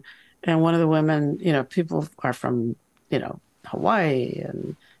over and one of the women, people are from, Hawaii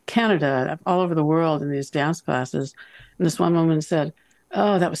and Canada, all over the world in these dance classes. And this one woman said,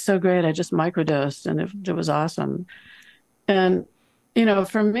 "Oh, that was so great. I just microdosed and it was awesome." And,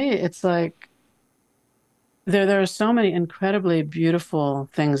 for me, it's like there are so many incredibly beautiful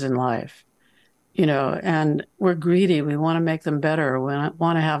things in life, and we're greedy. We want to make them better. We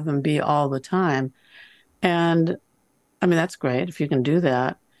want to have them be all the time. And I mean, that's great if you can do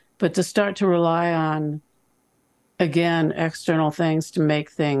that. But to start to rely on, again, external things to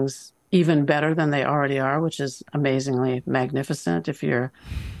make things even better than they already are, which is amazingly magnificent if you're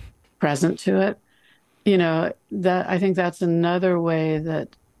present to it. That I think that's another way that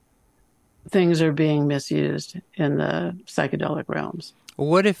things are being misused in the psychedelic realms.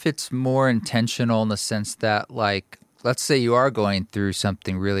 What if it's more intentional in the sense that, let's say you are going through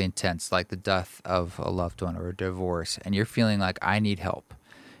something really intense, like the death of a loved one or a divorce, and you're feeling like, I need help.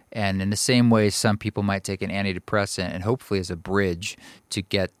 And in the same way, some people might take an antidepressant and hopefully as a bridge to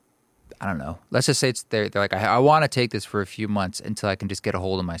get, I don't know, let's just say they're like, I want to take this for a few months until I can just get a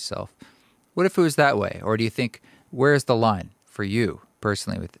hold of myself. What if it was that way? Or do you think, where's the line for you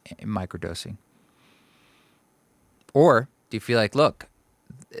personally with microdosing? Or do you feel like, look,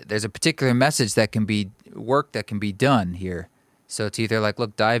 there's a particular message that can be done here. So it's either like,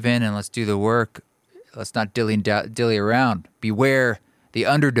 look, dive in and let's do the work. Let's not dilly around. Beware the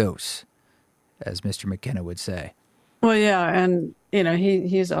underdose, as Mr. McKenna would say. Well, yeah, and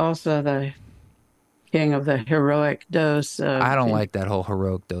he's also the king of the heroic dose. I don't like that whole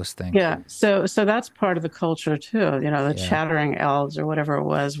heroic dose thing. Yeah, so that's part of the culture too. The chattering elves or whatever it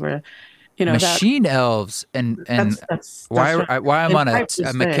was, where machine elves and that's why I'm on a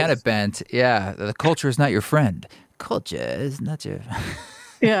space. McKenna bent. Yeah, the culture is not your friend. Culture is not your.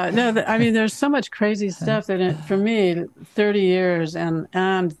 Yeah, no, I mean, there's so much crazy stuff that for me, 30 years and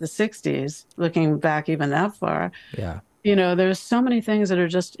the 60s, looking back even that far. Yeah. There's so many things that are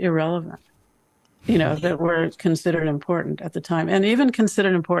just irrelevant, that were considered important at the time and even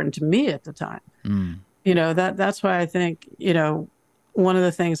considered important to me at the time. That's why I think, one of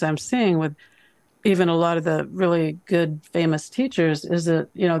the things I'm seeing with even a lot of the really good famous teachers is that,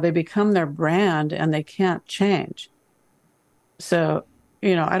 they become their brand and they can't change. So,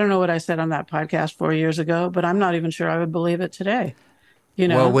 I don't know what I said on that podcast 4 years ago, but I'm not even sure I would believe it today, you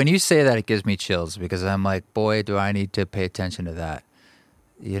Well, know? when you say that, it gives me chills because I'm like, boy, do I need to pay attention to that.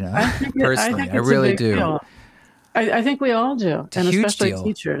 I Personally, think I it's a really big do. deal. I think we all do, It's a and huge especially deal.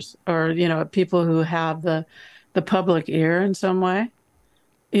 teachers or, people who have the public ear in some way,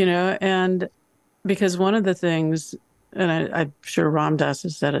 and because one of the things, and I'm sure Ram Dass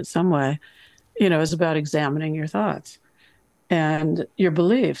has said it some way, is about examining your thoughts and your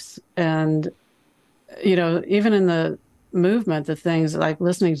beliefs. And, even in the movement, the things like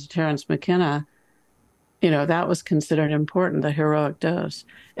listening to Terence McKenna, that was considered important, the heroic dose.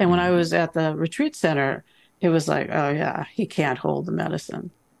 And when I was at the retreat center, it was like, oh, yeah, he can't hold the medicine.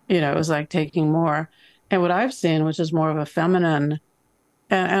 It was like taking more. And what I've seen, which is more of a feminine,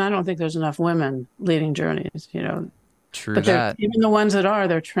 and I don't think there's enough women leading journeys, True but they're that. even the ones that are,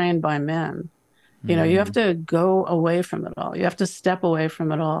 they're trained by men. You have to go away from it all. You have to step away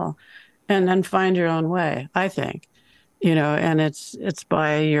from it all and then find your own way, I think. And it's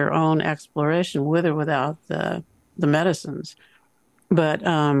by your own exploration with or without the medicines. But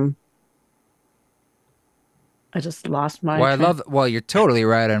I just lost my Well, I train. love. Well, you're totally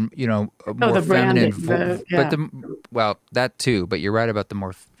right on. A Oh, more the feminine, branding, the but yeah. well, that too. But you're right about the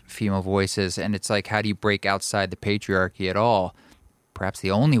more female voices, and it's like, how do you break outside the patriarchy at all? Perhaps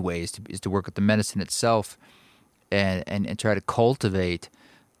the only way is to work with the medicine itself, and try to cultivate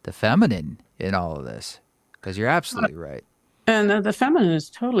the feminine in all of this. Because you're absolutely right. And the feminine is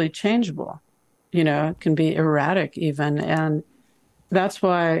totally changeable. It can be erratic even, and that's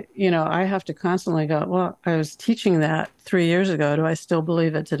why, I have to constantly go, well, I was teaching that 3 years ago. Do I still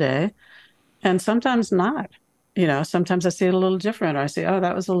believe it today? And sometimes not. Sometimes I see it a little different, or I say, oh,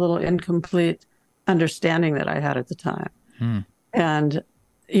 that was a little incomplete understanding that I had at the time. And,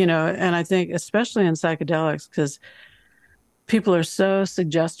 and I think especially in psychedelics, because people are so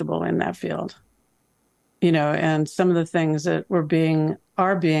suggestible in that field, and some of the things that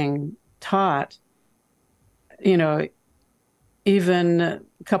are being taught, you know, even a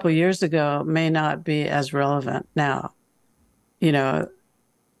couple of years ago may not be as relevant now, you know,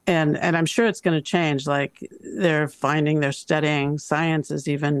 and I'm sure it's going to change. Like they're studying, science is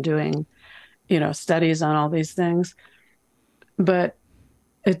even doing, studies on all these things. But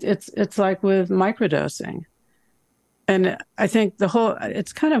it's like with microdosing. And I think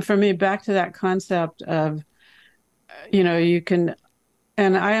it's kind of for me back to that concept of, you can,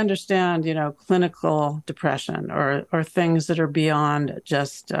 and I understand, clinical depression or things that are beyond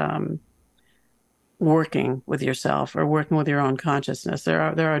just working with yourself or working with your own consciousness.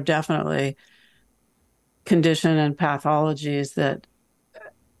 There are definitely condition and pathologies that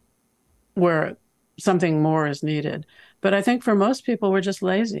where something more is needed. But I think for most people, we're just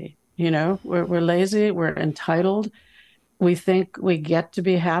lazy. We're lazy. We're entitled. We think we get to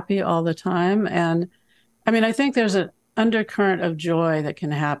be happy all the time. And I mean, I think there's an undercurrent of joy that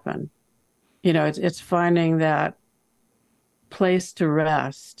can happen. It's finding that place to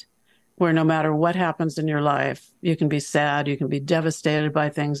rest where no matter what happens in your life, you can be sad, you can be devastated by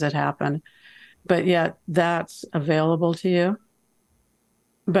things that happen, but yet that's available to you.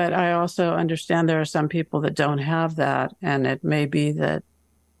 But I also understand there are some people that don't have that. And it may be that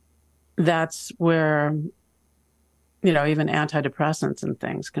that's where, even antidepressants and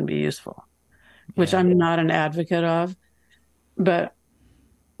things can be useful, which Yeah. I'm not an advocate of. But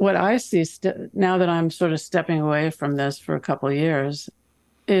what I see now that I'm sort of stepping away from this for a couple of years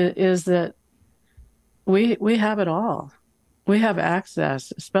is that we have it all. We have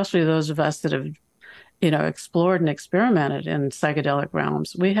access, especially those of us that have, explored and experimented in psychedelic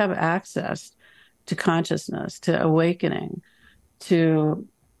realms. We have access to consciousness, to awakening, to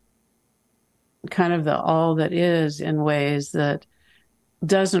kind of the all that is in ways that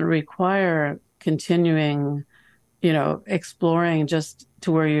doesn't require continuing, exploring just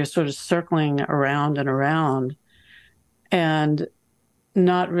to where you're sort of circling around and around and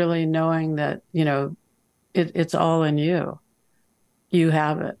not really knowing that, it's all in you. You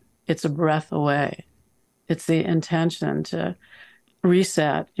have it. It's a breath away. It's the intention to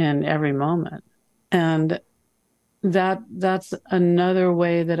reset in every moment. And that's another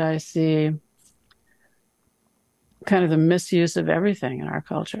way that I see kind of the misuse of everything in our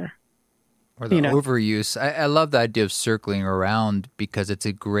culture. Or the overuse. I love the idea of circling around because it's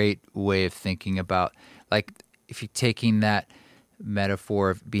a great way of thinking about, like, if you're taking that metaphor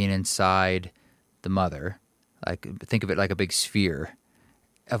of being inside the mother, like think of it like a big sphere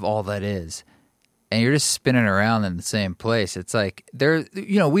of all that is. and you're just spinning around in the same place. It's like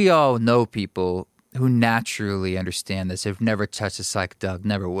we all know people who naturally understand this. They've never touched a psychedelic,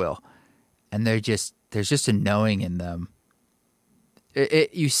 never will, and there's just a knowing in them.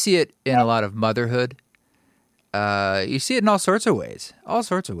 You see it in a lot of motherhood. You see it in all sorts of ways.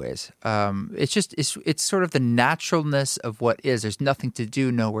 It's sort of the naturalness of what is. There's nothing to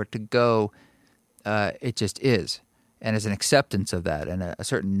do, nowhere to go. It just is. And there's an acceptance of that and a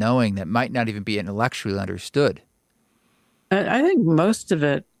certain knowing that might not even be intellectually understood. I think most of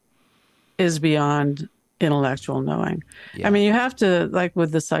it is beyond intellectual knowing. Yeah. I mean, you have to, like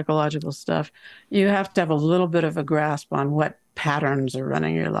with the psychological stuff, you have to have a little bit of a grasp on what patterns are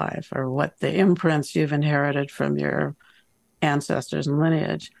running your life or what the imprints you've inherited from your ancestors and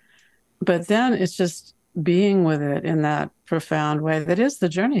lineage. But then it's just being with it in that profound way that is the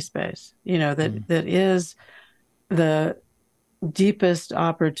journey space, that is the deepest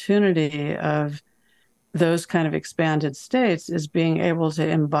opportunity of those kind of expanded states, is being able to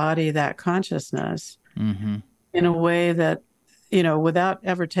embody that consciousness in a way that, without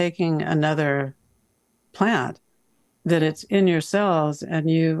ever taking another plant, that it's in your cells.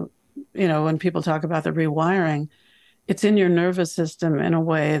 And when people talk about the rewiring, it's in your nervous system in a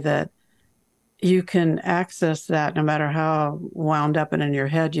way that you can access that no matter how wound up and in your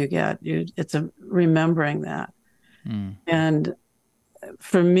head you get. It's remembering that. And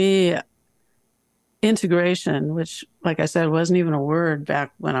for me, integration, which, like I said, wasn't even a word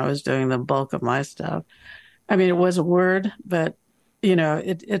back when I was doing the bulk of my stuff. I mean, it was a word, but,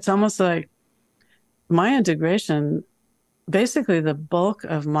 it's almost like my integration, basically the bulk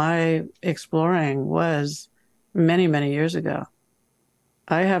of my exploring was many, many years ago.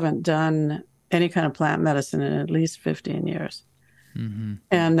 I haven't done any kind of plant medicine in at least 15 years.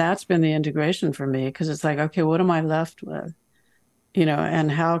 And that's been the integration for me, because it's like, okay, what am I left with?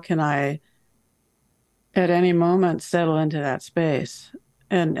 And how can I at any moment settle into that space?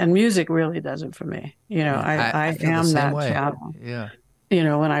 And music really does it for me. I am that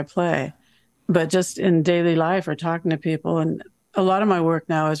channel, when I play. But just in daily life or talking to people, and a lot of my work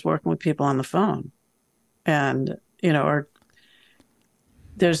now is working with people on the phone. And, or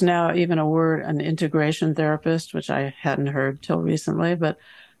there's now even a word, an integration therapist, which I hadn't heard till recently. But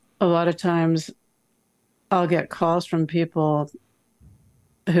a lot of times I'll get calls from people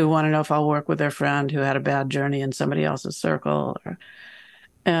who want to know if I'll work with their friend who had a bad journey in somebody else's circle.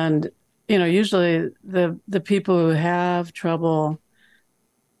 And usually the people who have trouble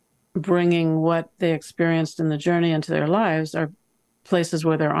bringing what they experienced in the journey into their lives are places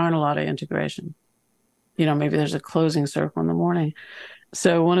where there aren't a lot of integration. Maybe there's a closing circle in the morning.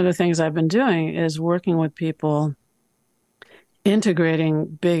 So one of the things I've been doing is working with people, integrating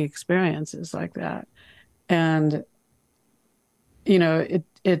big experiences like that. And,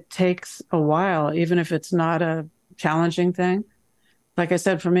 it takes a while, even if it's not a challenging thing. Like I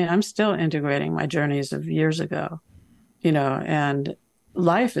said, for me, I'm still integrating my journeys of years ago, and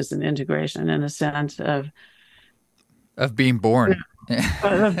life is an integration in a sense of being born.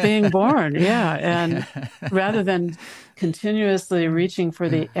 Of being born, yeah. And rather than continuously reaching for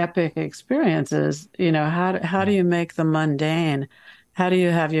the epic experiences, how do you make the mundane? How do you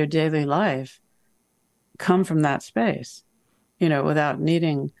have your daily life come from that space, without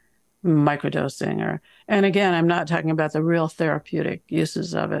needing microdosing and again, I'm not talking about the real therapeutic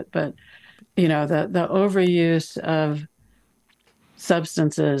uses of it, but, the overuse of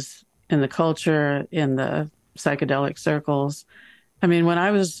substances in the culture, in the psychedelic circles. I mean, when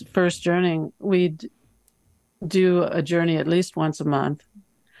I was first journeying, we'd do a journey at least once a month,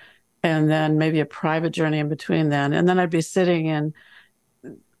 and then maybe a private journey in between then. And then I'd be sitting in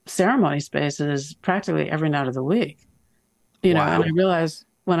ceremony spaces practically every night of the week, Wow. And I realized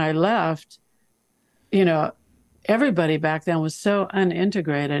when I left, everybody back then was so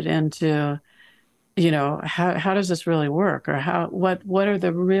unintegrated into, how does this really work? Or what are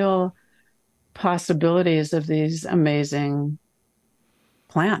the real possibilities of these amazing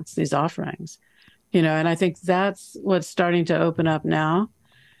plants, these offerings, and I think that's what's starting to open up now.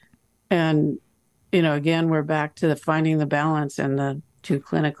 And, again, we're back to finding the balance in the too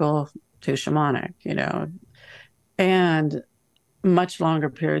clinical, too shamanic, and much longer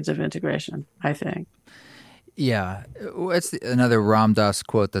periods of integration, I think. Yeah. It's another Ram Dass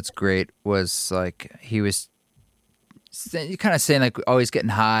quote that's great was like, he was kind of saying like always getting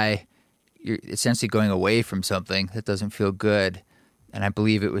high, you're essentially going away from something that doesn't feel good. And I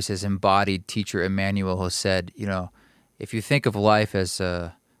believe it was his embodied teacher, Emmanuel, who said, if you think of life as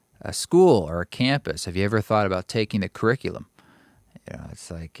a school or a campus, have you ever thought about taking the curriculum You know, it's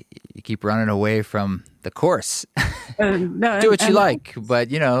like you keep running away from the course. No, Do what you and like, but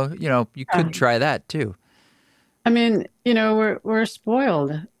you could try that too. I mean, we're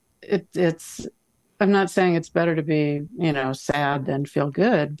spoiled. It's I'm not saying it's better to be, sad than feel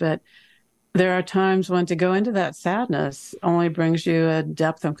good, but there are times when to go into that sadness only brings you a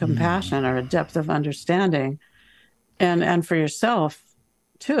depth of Mm, compassion or a depth of understanding, and for yourself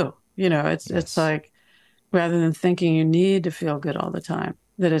too. It's yes. like rather than thinking you need to feel good all the time,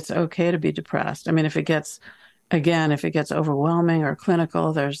 that it's okay to be depressed. I mean, if it gets overwhelming or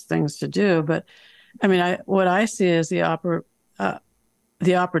clinical, there's things to do. But I mean, what I see is the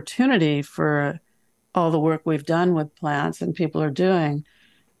opportunity for all the work we've done with plants and people are doing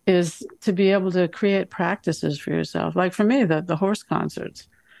is to be able to create practices for yourself. Like for me, the horse concerts,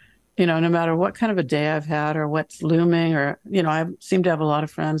 no matter what kind of a day I've had or what's looming, or, I seem to have a lot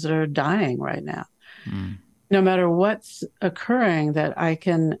of friends that are dying right now. Mm. No matter what's occurring, that I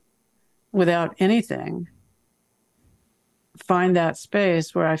can, without anything, find that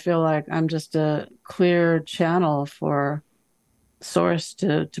space where I feel like I'm just a clear channel for source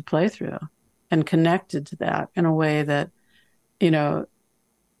to play through and connected to that in a way that, you know,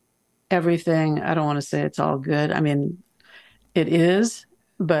 everything, I don't want to say it's all good. I mean, it is,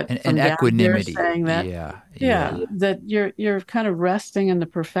 but And from down here equanimity. saying that, Yeah, yeah, yeah. that you're kind of resting in the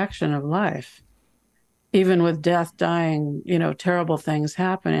perfection of life, even with death, dying, terrible things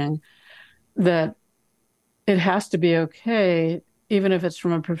happening, that it has to be okay, even if it's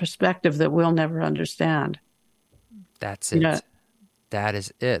from a perspective that we'll never understand. That's You know, it. That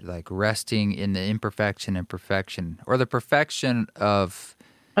is it. Like resting in the imperfection and perfection, or the perfection of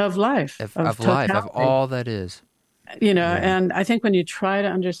life, of of life, of totality. all that is. Yeah. And I think when you try to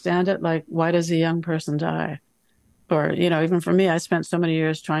understand it, like, why does a young person die? Or, even for me, I spent so many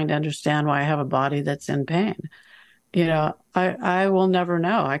years trying to understand why I have a body that's in pain. I will never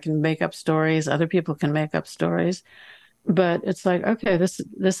know. I can make up stories, other people can make up stories, but it's like, okay, this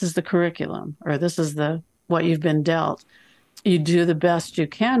is the curriculum, or this is the what you've been dealt. You do the best you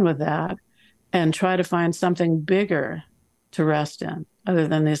can with that and try to find something bigger to rest in, other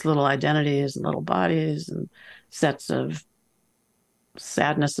than these little identities and little bodies and sets of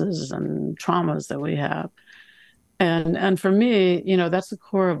sadnesses and traumas that we have. And for me, that's the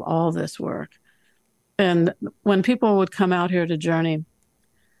core of all this work. And when people would come out here to journey,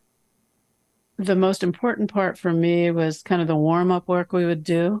 the most important part for me was kind of the warm-up work we would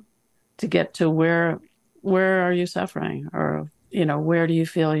do to get to where are you suffering, or where do you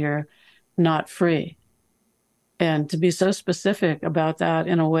feel you're not free, and to be so specific about that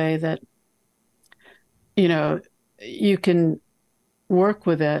in a way that you know you can work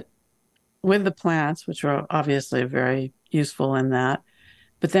with it with the plants, which are obviously very useful in that,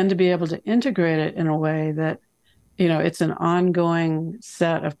 but then to be able to integrate it in a way that it's an ongoing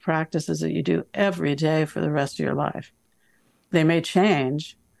set of practices that you do every day for the rest of your life. They may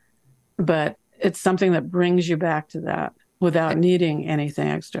change, but it's something that brings you back to that without needing anything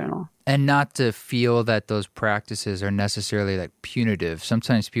external. And not to feel that those practices are necessarily like punitive.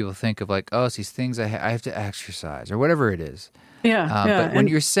 Sometimes people think of like, oh, it's these things I have to exercise or whatever it is. Yeah, yeah. But when And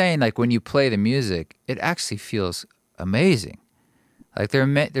you're saying like when you play the music, it actually feels amazing. Like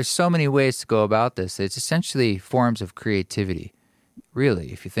there's so many ways to go about this. It's essentially forms of creativity,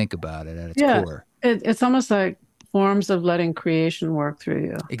 really, if you think about it at its yeah, core. it's almost like forms of letting creation work through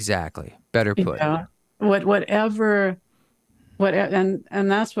you. Exactly. Better You put. know, whatever, and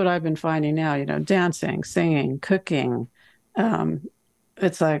that's what I've been finding now. Dancing, singing, cooking. Um,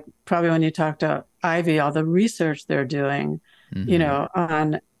 it's like probably when you talk to Ivy, all the research they're doing, Hmm.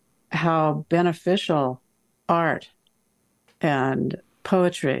 on how beneficial art and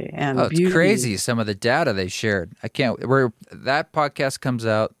poetry Oh, and it's beauty. crazy some of the data they shared. I can't. Where that podcast comes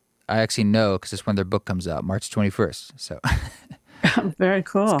out, I actually know because it's when their book comes out, March 21st. So Very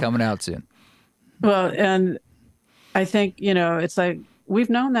it's cool. coming out soon. Well, and I think, it's like we've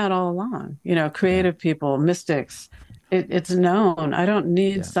known that all along, Yeah. creative people, mystics. It's known. I don't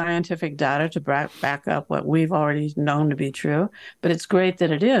need Yeah. scientific data to back up what we've already known to be true, but it's great that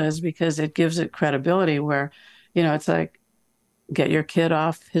it is because it gives it credibility where, it's like get your kid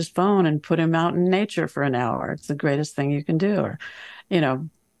off his phone and put him out in nature for an hour. It's the greatest thing you can do. Or, you know,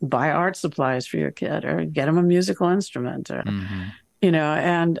 buy art supplies for your kid or get him a musical instrument or, Hmm.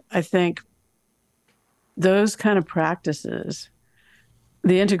 and I think those kind of practices,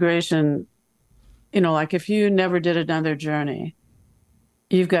 the integration, like if you never did another journey,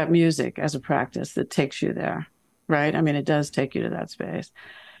 you've got music as a practice that takes you there, right? I mean, it does take you to that space.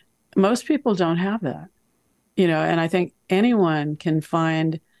 Most people don't have that, and I think anyone can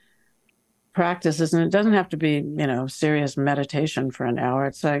find practices, and it doesn't have to be, serious meditation for an hour.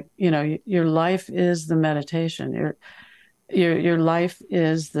 It's like, your life is the meditation. Your life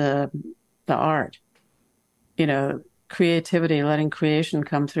is the art, creativity, letting creation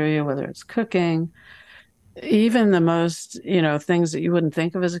come through you, whether it's cooking, even the most, things that you wouldn't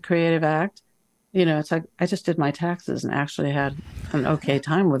think of as a creative act. It's like I just did my taxes and actually had an okay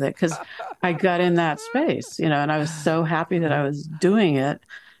time with it because I got in that space, and I was so happy that I was doing it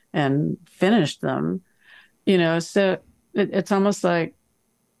and finished them, so it's almost like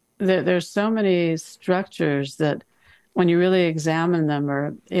there's so many structures that when you really examine them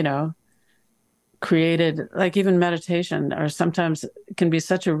or, created, like even meditation, or sometimes it can be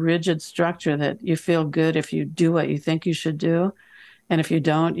such a rigid structure that you feel good if you do what you think you should do. And if you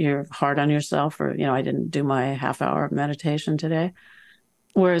don't, you're hard on yourself, or, I didn't do my half hour of meditation today.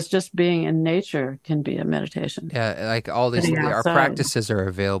 Whereas just being in nature can be a meditation. Yeah, like all these, our practices are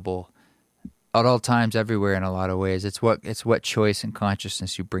available at all times, everywhere in a lot of ways. It's what choice and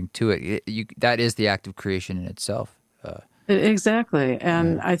consciousness you bring to it. That is the act of creation in itself. Exactly.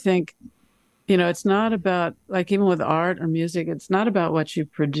 And I think, it's not about, like, even with art or music, it's not about what you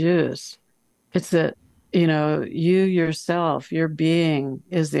produce. It's that, you yourself, your being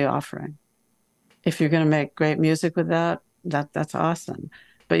is the offering. If you're going to make great music with that's awesome.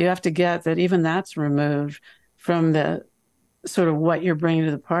 But you have to get that even that's removed from the sort of what you're bringing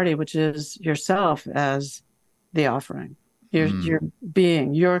to the party, which is yourself as the offering, your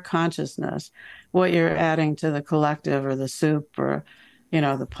being, your consciousness, what you're adding to the collective or the soup or,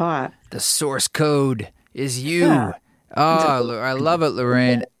 the pot. The source code is you. Yeah. Oh, I love it,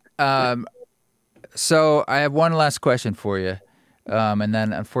 Lorraine. So I have one last question for you. And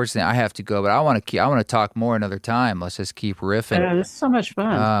then, unfortunately, I have to go. But I want to talk more another time. Let's just keep riffing. This is so much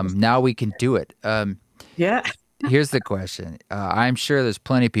fun. Now we can do it. Yeah. Here's the question. I'm sure there's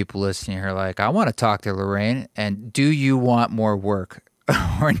plenty of people listening here like, I want to talk to Lorraine. And do you want more work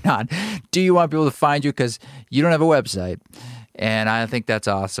or not? Do you want people to find you because you don't have a website? And I think that's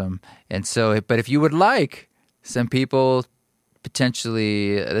awesome. And so, but if you would like some people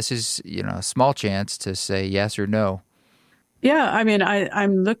potentially, this is, a small chance to say yes or no. Yeah, I mean,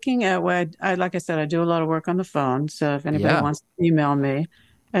 I'm looking at what like I said, I do a lot of work on the phone. So if anybody wants to email me,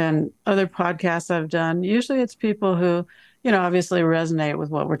 and other podcasts I've done, usually it's people who, obviously resonate with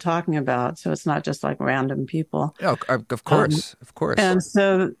what we're talking about. So it's not just like random people. Oh, of course, of course. And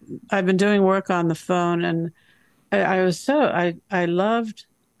so I've been doing work on the phone, and I loved,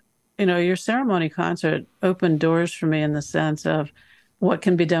 your ceremony concert opened doors for me in the sense of what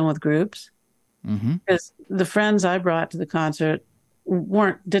can be done with groups. Because the friends I brought to the concert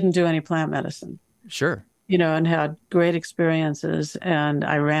didn't do any plant medicine. Sure. And had great experiences. And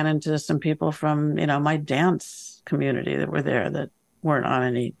I ran into some people from, my dance community that were there that weren't on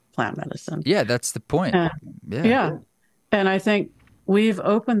any plant medicine. Yeah, that's the point. Yeah. And I think we've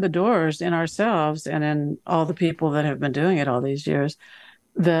opened the doors in ourselves and in all the people that have been doing it all these years,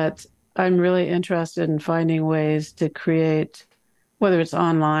 that I'm really interested in finding ways to create, whether it's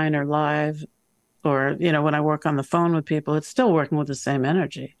online or live, or, when I work on the phone with people, it's still working with the same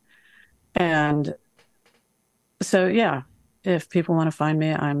energy. And so, yeah, if people want to find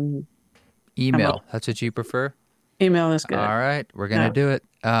me, email. That's what you prefer? Email is good. All right, we're gonna do it.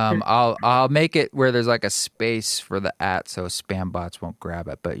 I'll make it where there's like a space for the @ so spam bots won't grab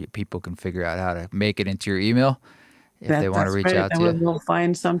it, but people can figure out how to make it into your email if they want to reach out to you. We'll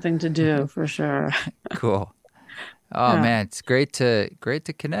find something to do for sure. Cool. Oh man, it's great to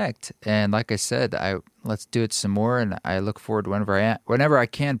connect. And like I said, let's do it some more. And I look forward to whenever I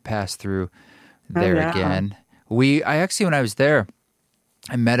can pass through there again. I actually, when I was there,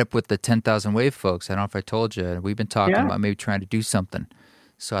 I met up with the 10,000 Wave folks. I don't know if I told you. We've been talking about maybe trying to do something.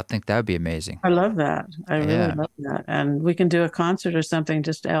 So I think that would be amazing. I love that. I really love that. And we can do a concert or something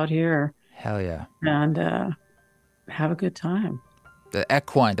just out here. Hell yeah. And have a good time. The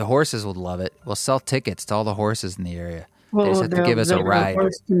equine, the horses would love it. We'll sell tickets to all the horses in the area. Well, they just have to give us a ride.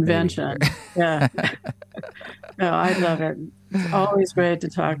 Horse convention. Yeah. No, I love it. It's always great to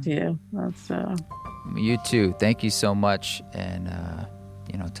talk to you. You too. Thank you so much. And,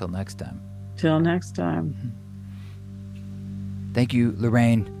 till next time. Till next time. Thank you,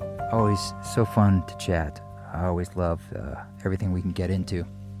 Lorraine. Always so fun to chat. I always love everything we can get into.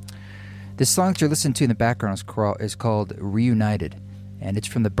 This song that you're listening to in the background is called Reunited. And it's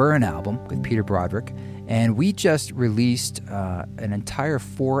from the Burn album with Peter Broderick. And we just released an entire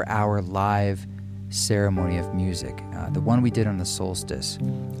 4-hour live ceremony of music, the one we did on the solstice.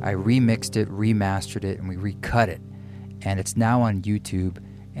 I remixed it, remastered it, and we recut it. And it's now on YouTube.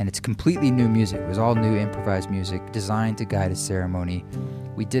 and it's completely new music. It was all new improvised music designed to guide a ceremony.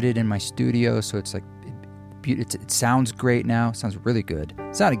 We did it in my studio, so it's like it sounds great now. It sounds really good.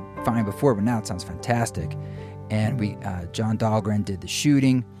 It sounded fine before, but now it sounds fantastic. And John Dahlgren did the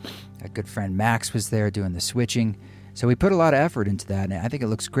shooting. A good friend Max was there doing the switching. So we put a lot of effort into that, and I think it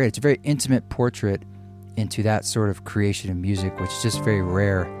looks great. It's a very intimate portrait into that sort of creation of music, which is just very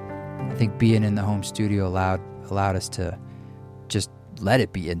rare. I think being in the home studio allowed us to just let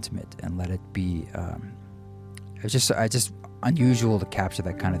it be intimate and let it be. It's just unusual to capture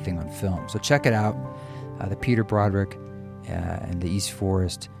that kind of thing on film. So check it out, the Peter Broderick and the East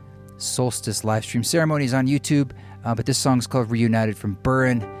Forest Solstice live stream ceremony is on YouTube. But this song is called "Reunited" from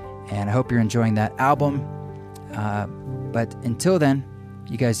Burren, and I hope you're enjoying that album. But until then,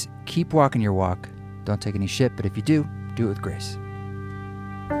 you guys keep walking your walk. Don't take any shit, but if you do, do it with grace.